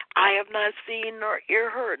 I have not seen nor ear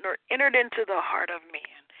heard nor entered into the heart of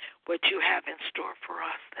man what you have in store for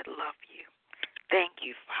us that love you. Thank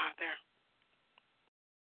you, Father.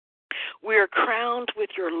 We are crowned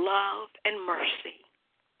with your love and mercy.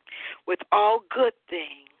 With all good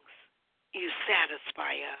things, you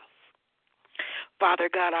satisfy us. Father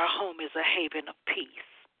God, our home is a haven of peace.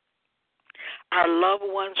 Our loved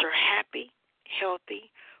ones are happy,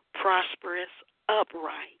 healthy, prosperous,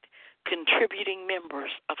 upright, contributing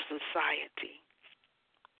members of society.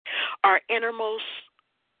 Our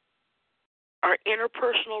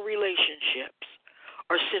interpersonal relationships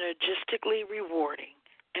are synergistically rewarding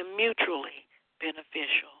and mutually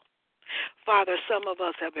beneficial. Father, some of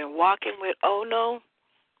us have been walking with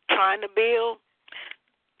trying to build,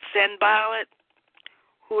 Sanballat,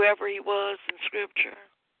 whoever he was in Scripture.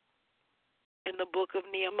 in the book of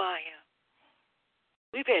Nehemiah.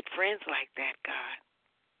 We've had friends like that, God.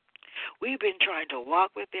 We've been trying to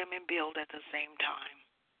walk with them and build at the same time.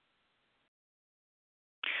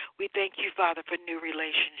 We thank you, Father, for new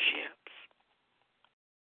relationships.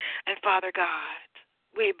 And Father God,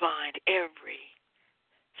 we bind every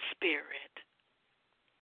spirit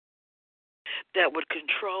that would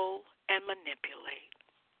control and manipulate.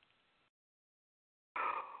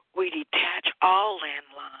 We detach all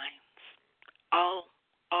landlines, all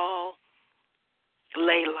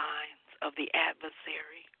ley lines of the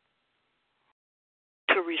adversary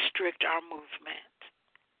to restrict our movement.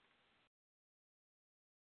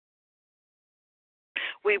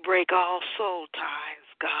 We break all soul ties,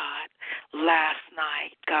 God. Last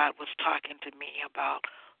night, God was talking to me about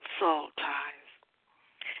soul ties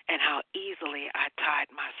and how easily I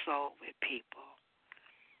tied my soul with people,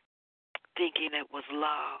 thinking it was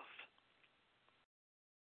love,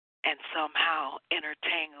 and somehow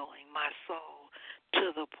intertangling my soul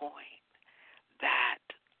to the point that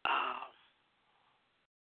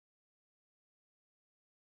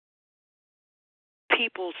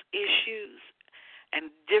people's issues and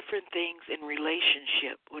different things in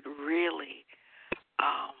relationship would really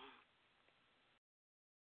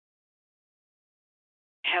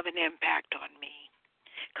have an impact on me.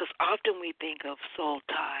 Because often we think of soul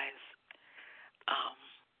ties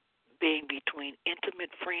being between intimate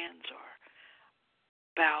friends or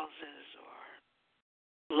spouses or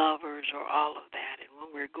lovers or all of that. And when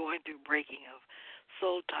we're going through breaking of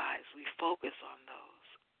soul ties, we focus on those.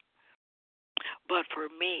 But for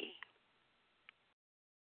me,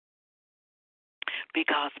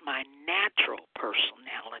 because my natural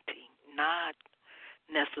personality, not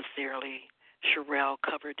necessarily Sherelle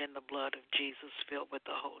covered in the blood of Jesus, filled with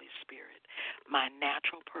the Holy Spirit, my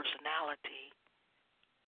natural personality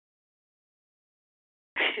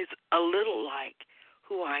is a little like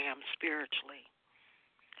who I am spiritually.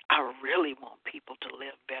 I really want people to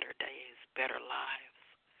live better days, better lives.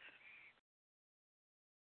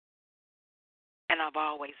 And I've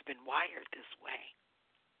always been wired this way.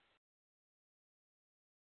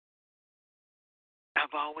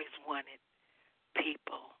 I've always wanted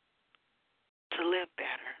people to live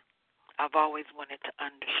better. I've always wanted to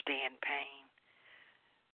understand pain.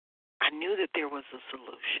 I knew that there was a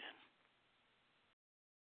solution.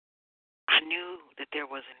 I knew that there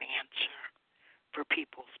was an answer for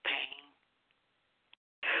people's pain.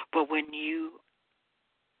 But when you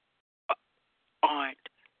aren't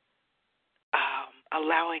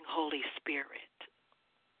allowing Holy Spirit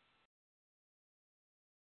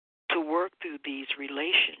to work through these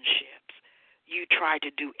relationships, you try to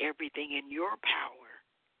do everything in your power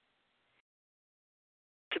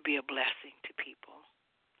to be a blessing to people.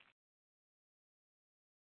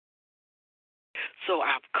 So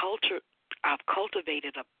I've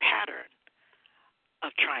cultivated a pattern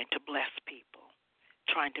of trying to bless people,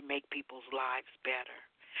 trying to make people's lives better.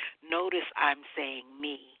 Notice I'm saying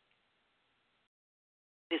me.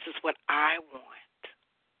 This is what I want.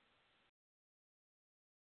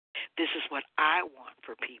 This is what I want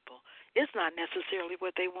for people. It's not necessarily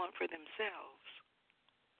what they want for themselves,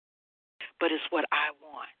 but it's what I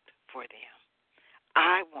want for them.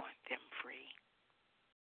 I want them free.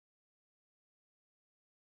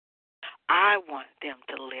 I want them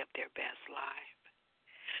to live their best life.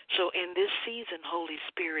 So in this season, Holy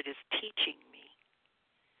Spirit is teaching me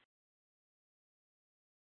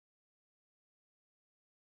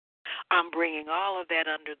I'm bringing all of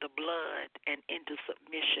that under the blood and into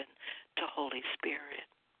submission to Holy Spirit.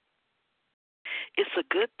 It's a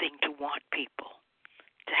good thing to want people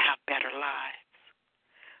to have better lives,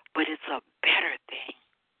 but it's a better thing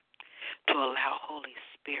to allow Holy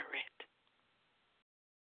Spirit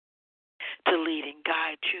to lead and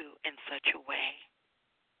guide you in such a way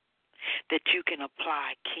that you can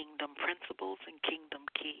apply kingdom principles and kingdom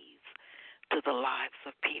keys to the lives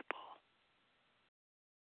of people,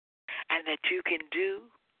 and that you can do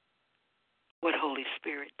what Holy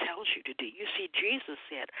Spirit tells you to do. You see, Jesus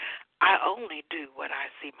said, I only do what I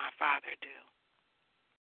see my Father do.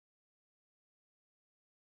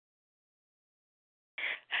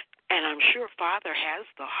 And I'm sure Father has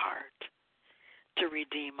the heart to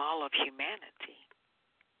redeem all of humanity.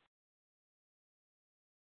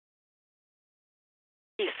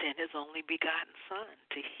 He sent his only begotten Son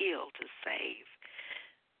to heal, to save.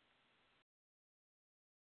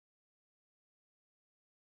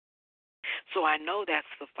 So I know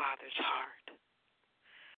that's the Father's heart.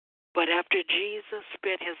 But after Jesus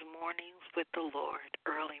spent his mornings with the Lord,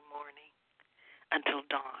 early morning until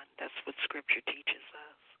dawn, that's what Scripture teaches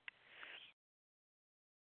us,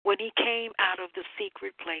 When he came out of the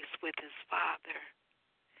secret place with his Father,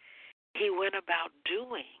 he went about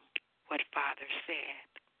doing what Father said.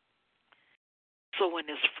 So when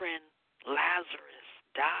his friend Lazarus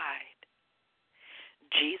died,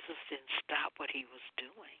 Jesus didn't stop what he was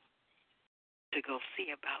doing to go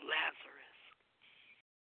see about Lazarus.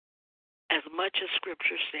 As much as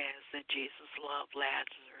Scripture says that Jesus loved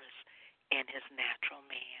Lazarus and his natural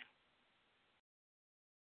man,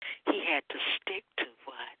 he had to stick to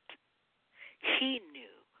what he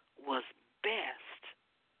knew was best,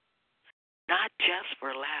 not just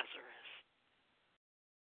for Lazarus,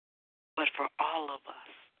 but for all of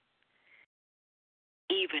us,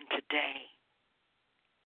 even today.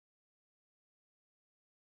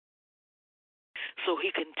 So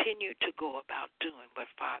he continued to go about doing what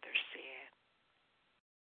Father said.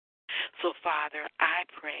 So, Father, I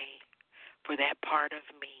pray for that part of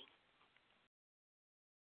me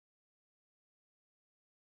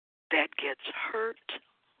that gets hurt.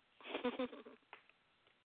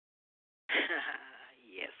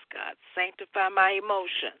 Yes, God, sanctify my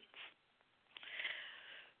emotions.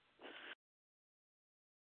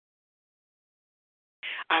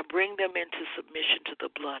 I bring them into submission to the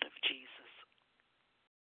blood of Jesus.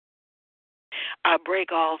 I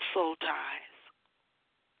break all soul ties.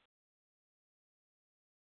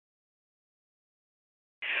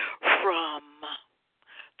 From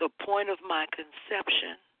the point of my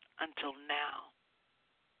conception until now,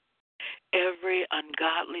 every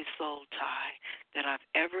ungodly soul tie that I've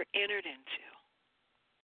ever entered into,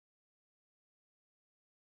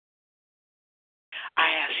 I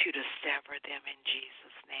ask you to sever them in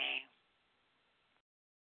Jesus' name.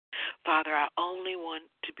 Father, I only want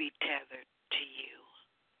to be tethered to you.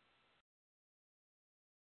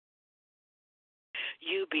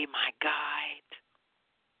 You be my guide.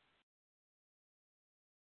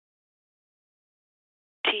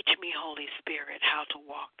 Teach me, Holy Spirit, how to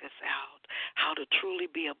walk this out, how to truly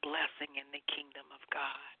be a blessing in the kingdom of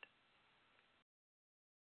God.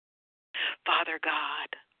 Father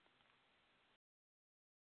God,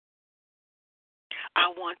 I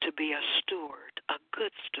want to be a steward, a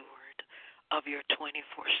good steward of your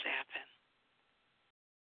 24/7.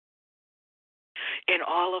 In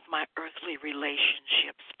all of my earthly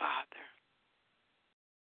relationships, Father,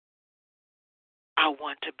 I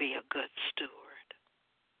want to be a good steward.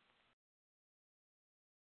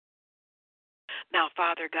 Now,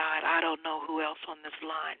 Father God, I don't know who else on this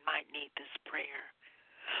line might need this prayer,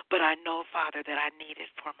 but I know, Father, that I need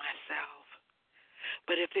it for myself.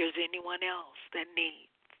 But if there's anyone else that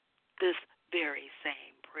needs this very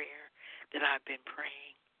same prayer that I've been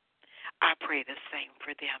praying, I pray the same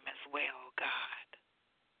for them as well, God.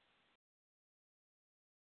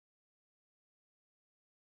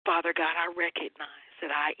 Father God, I recognize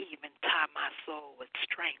that I even tie my soul with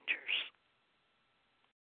strangers.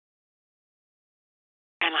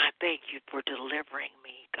 And I thank you for delivering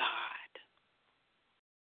me, God.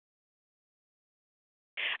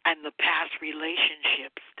 And the past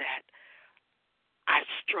relationships that I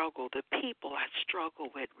struggle, the people I struggle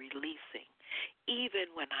with releasing,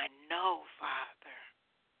 even when I know, Father,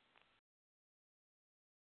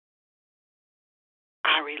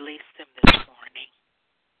 I release them this morning.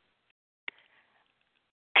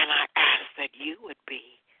 And I ask that you would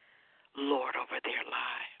be Lord over their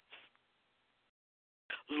lives,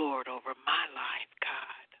 Lord over my life,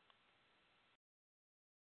 God.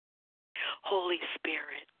 Holy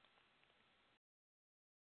Spirit,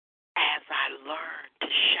 as I learn to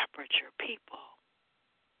shepherd your people,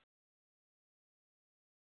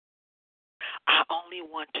 I only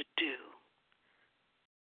want to do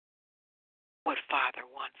what Father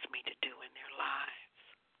wants me to do in their lives.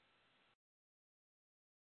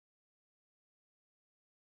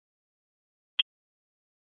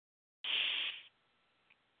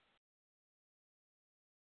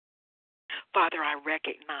 Father, I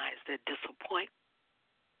recognize that disappointments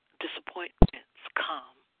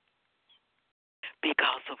come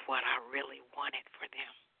because of what I really wanted for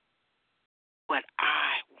them, what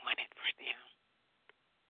I wanted for them,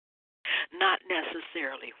 not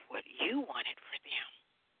necessarily what you wanted for them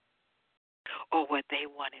or what they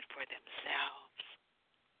wanted for themselves.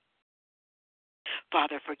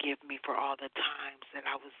 Father, forgive me for all the times that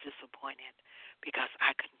I was disappointed because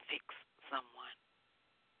I couldn't fix someone.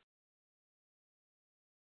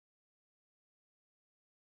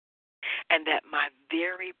 And that my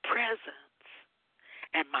very presence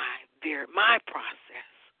and my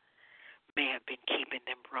process may have been keeping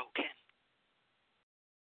them broken.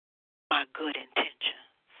 My good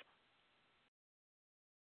intentions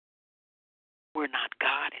were not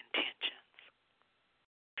God intentions.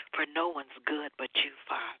 For no one's good but you,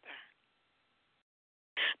 Father.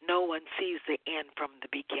 one sees the end from the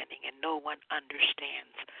beginning, and no one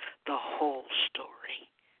understands the whole story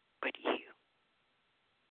but you.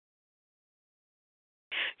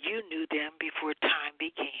 You knew them before time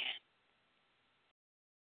began.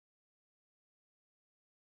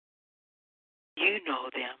 You know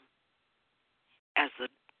them as the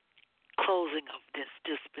closing of this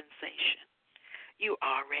dispensation. You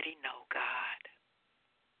already know, God.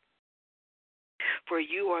 For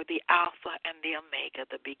you are the Alpha and the Omega,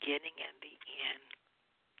 the beginning and the end.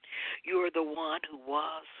 You are the one who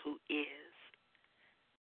was, who is,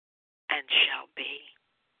 and shall be.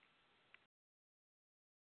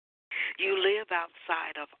 You live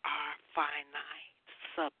outside of our finite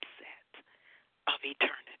subset of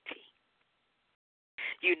eternity.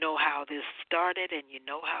 You know how this started, and you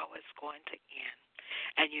know how it's going to end.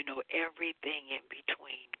 And you know everything in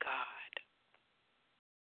between, God.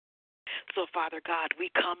 So, Father God, we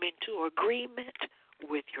come into agreement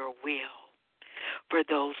with your will for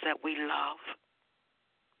those that we love,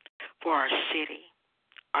 for our city,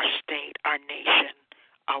 our state, our nation,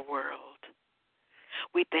 our world.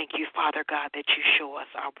 We thank you, Father God, that you show us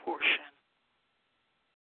our portion.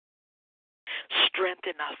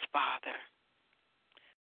 Strengthen us, Father,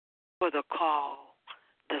 for the call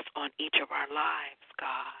that's on each of our lives,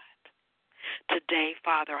 God. Today,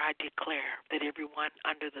 Father, I declare that everyone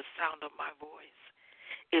under the sound of my voice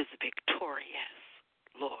is victorious,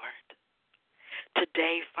 Lord.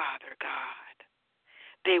 Today, Father God,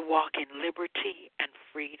 they walk in liberty and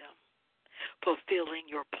freedom, fulfilling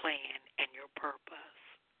your plan and your purpose.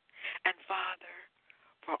 And, Father,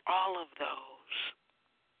 for all of those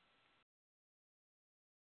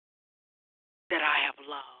that I have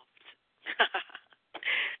loved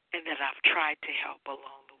and that I've tried to help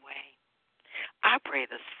along the way, I pray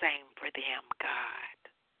the same for them, God,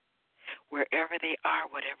 wherever they are,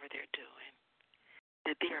 whatever they're doing,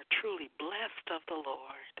 that they are truly blessed of the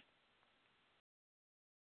Lord,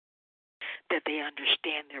 that they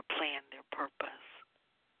understand their plan, their purpose,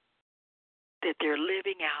 that they're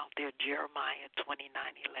living out their Jeremiah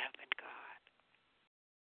 29:11, God.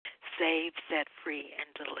 Save, set free,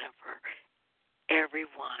 and deliver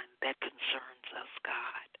everyone that concerns us,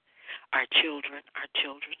 God. Our children, our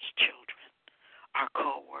children's children, our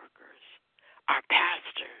co-workers, our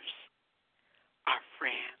pastors, our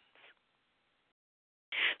friends,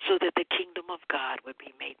 so that the kingdom of God would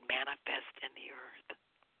be made manifest in the earth.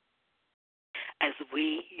 As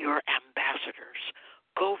we, your ambassadors,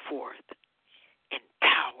 go forth in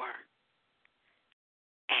power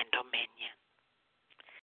and dominion.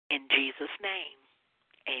 In Jesus' name,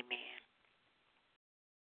 amen.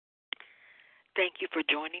 Thank you for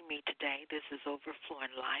joining me today. This is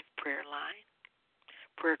Overflowing Life Prayer Line,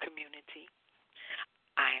 Prayer Community.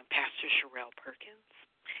 I am Pastor Sherelle Perkins.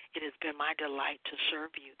 It has been my delight to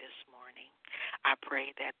serve you this morning. I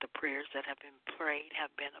pray that the prayers that have been prayed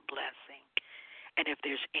have been a blessing. And if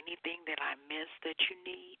there's anything that I missed that you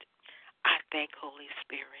need, I thank Holy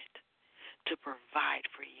Spirit to provide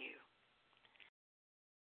for you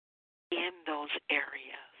in those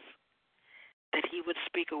areas, that he would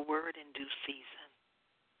speak a word in due season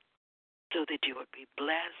so that you would be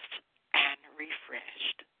blessed and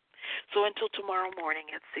refreshed. So until tomorrow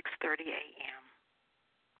morning at 6:30 a.m.,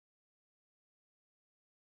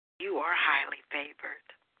 you are highly favored.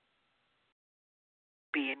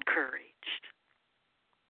 Be encouraged.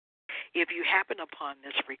 If you happen upon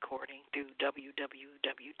this recording through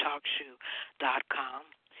www.talkshoe.com,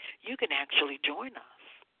 you can actually join us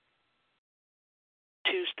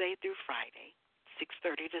Tuesday through Friday,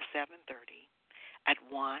 6:30 to 7:30 at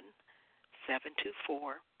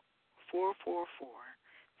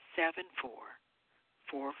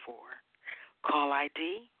 1-724-444-7444. Call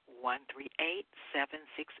ID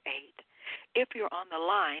 138768. If you're on the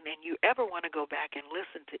line and you ever want to go back and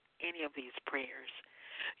listen to any of these prayers,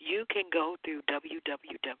 you can go through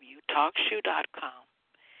www.talkshoe.com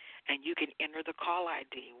and you can enter the call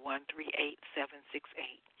ID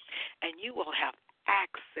 138768, and you will have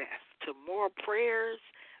access to more prayers.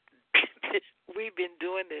 We've been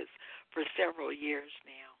doing this for several years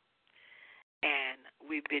now, and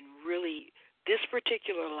we've been really, this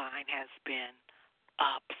particular line has been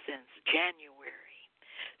up since January,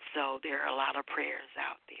 so there are a lot of prayers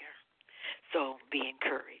out there. So be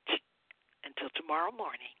encouraged. Until tomorrow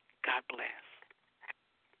morning, God bless.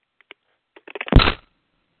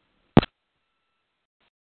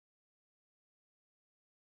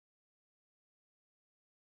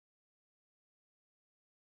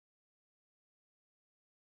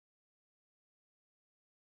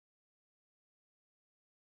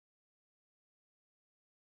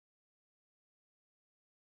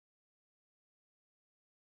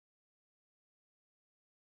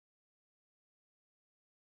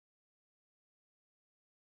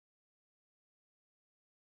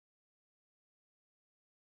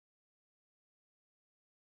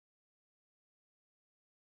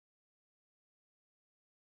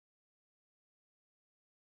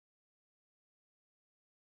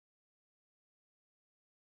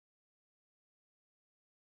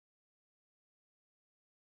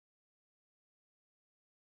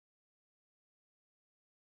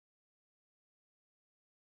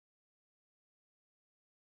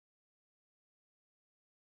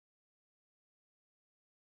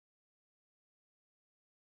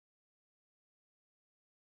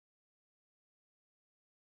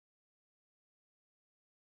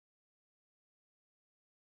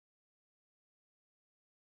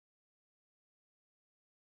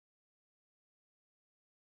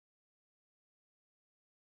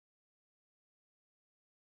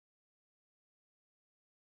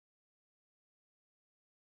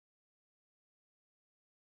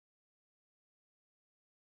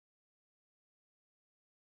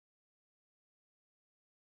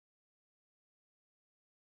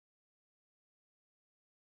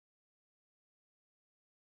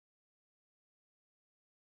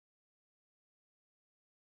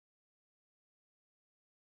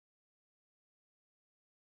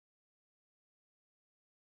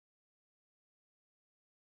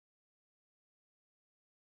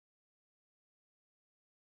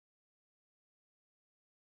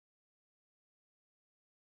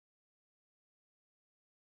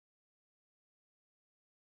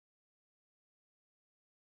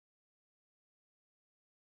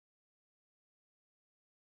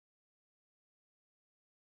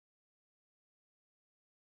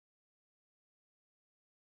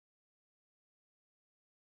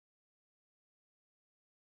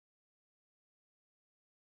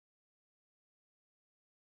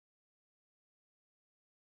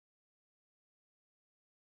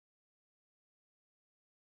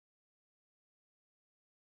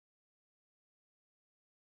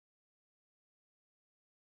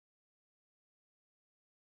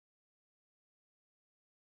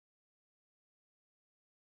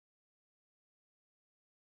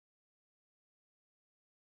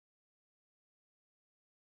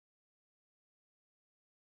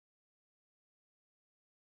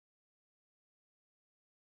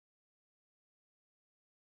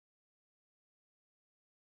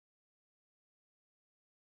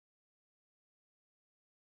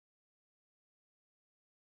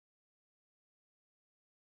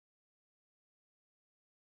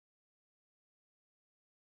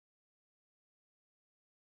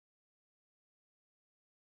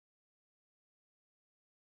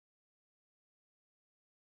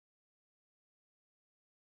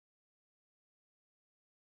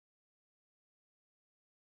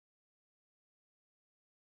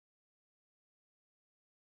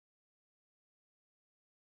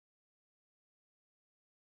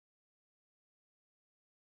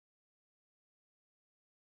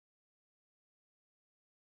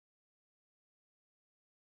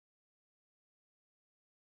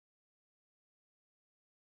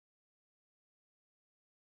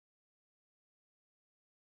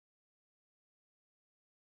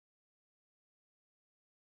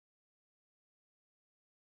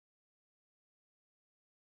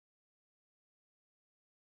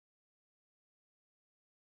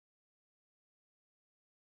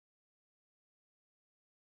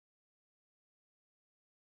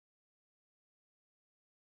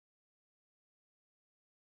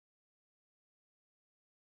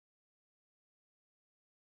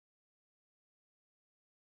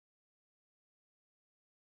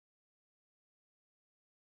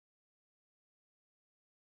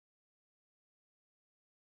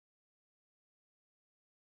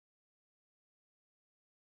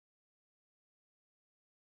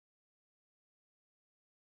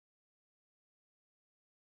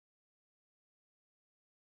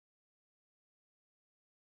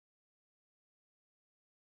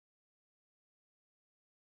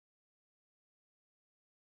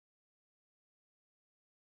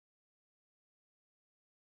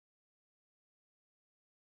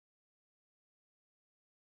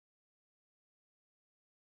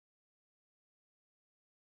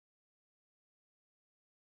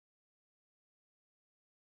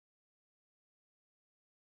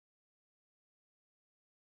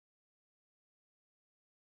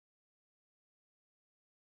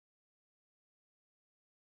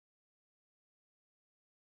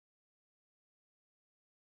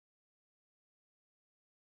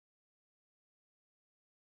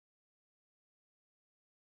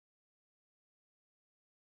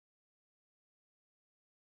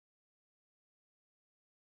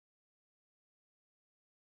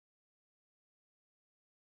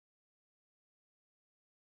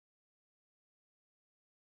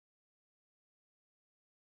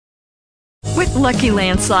 With Lucky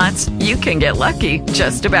Land Slots, you can get lucky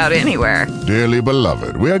just about anywhere. Dearly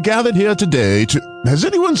beloved, we are gathered here today to... Has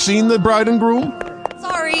anyone seen the bride and groom?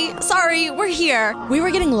 Sorry, we're here. We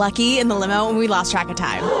were getting lucky in the limo and we lost track of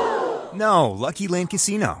time. No, Lucky Land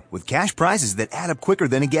Casino, with cash prizes that add up quicker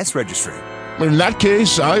than a guest registry. In that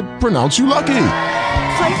case, I pronounce you lucky.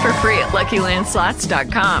 Play for free at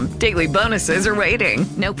LuckyLandSlots.com. Daily bonuses are waiting.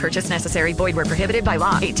 No purchase necessary. Void where prohibited by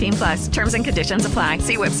law. 18+. Terms and conditions apply.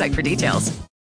 See website for details.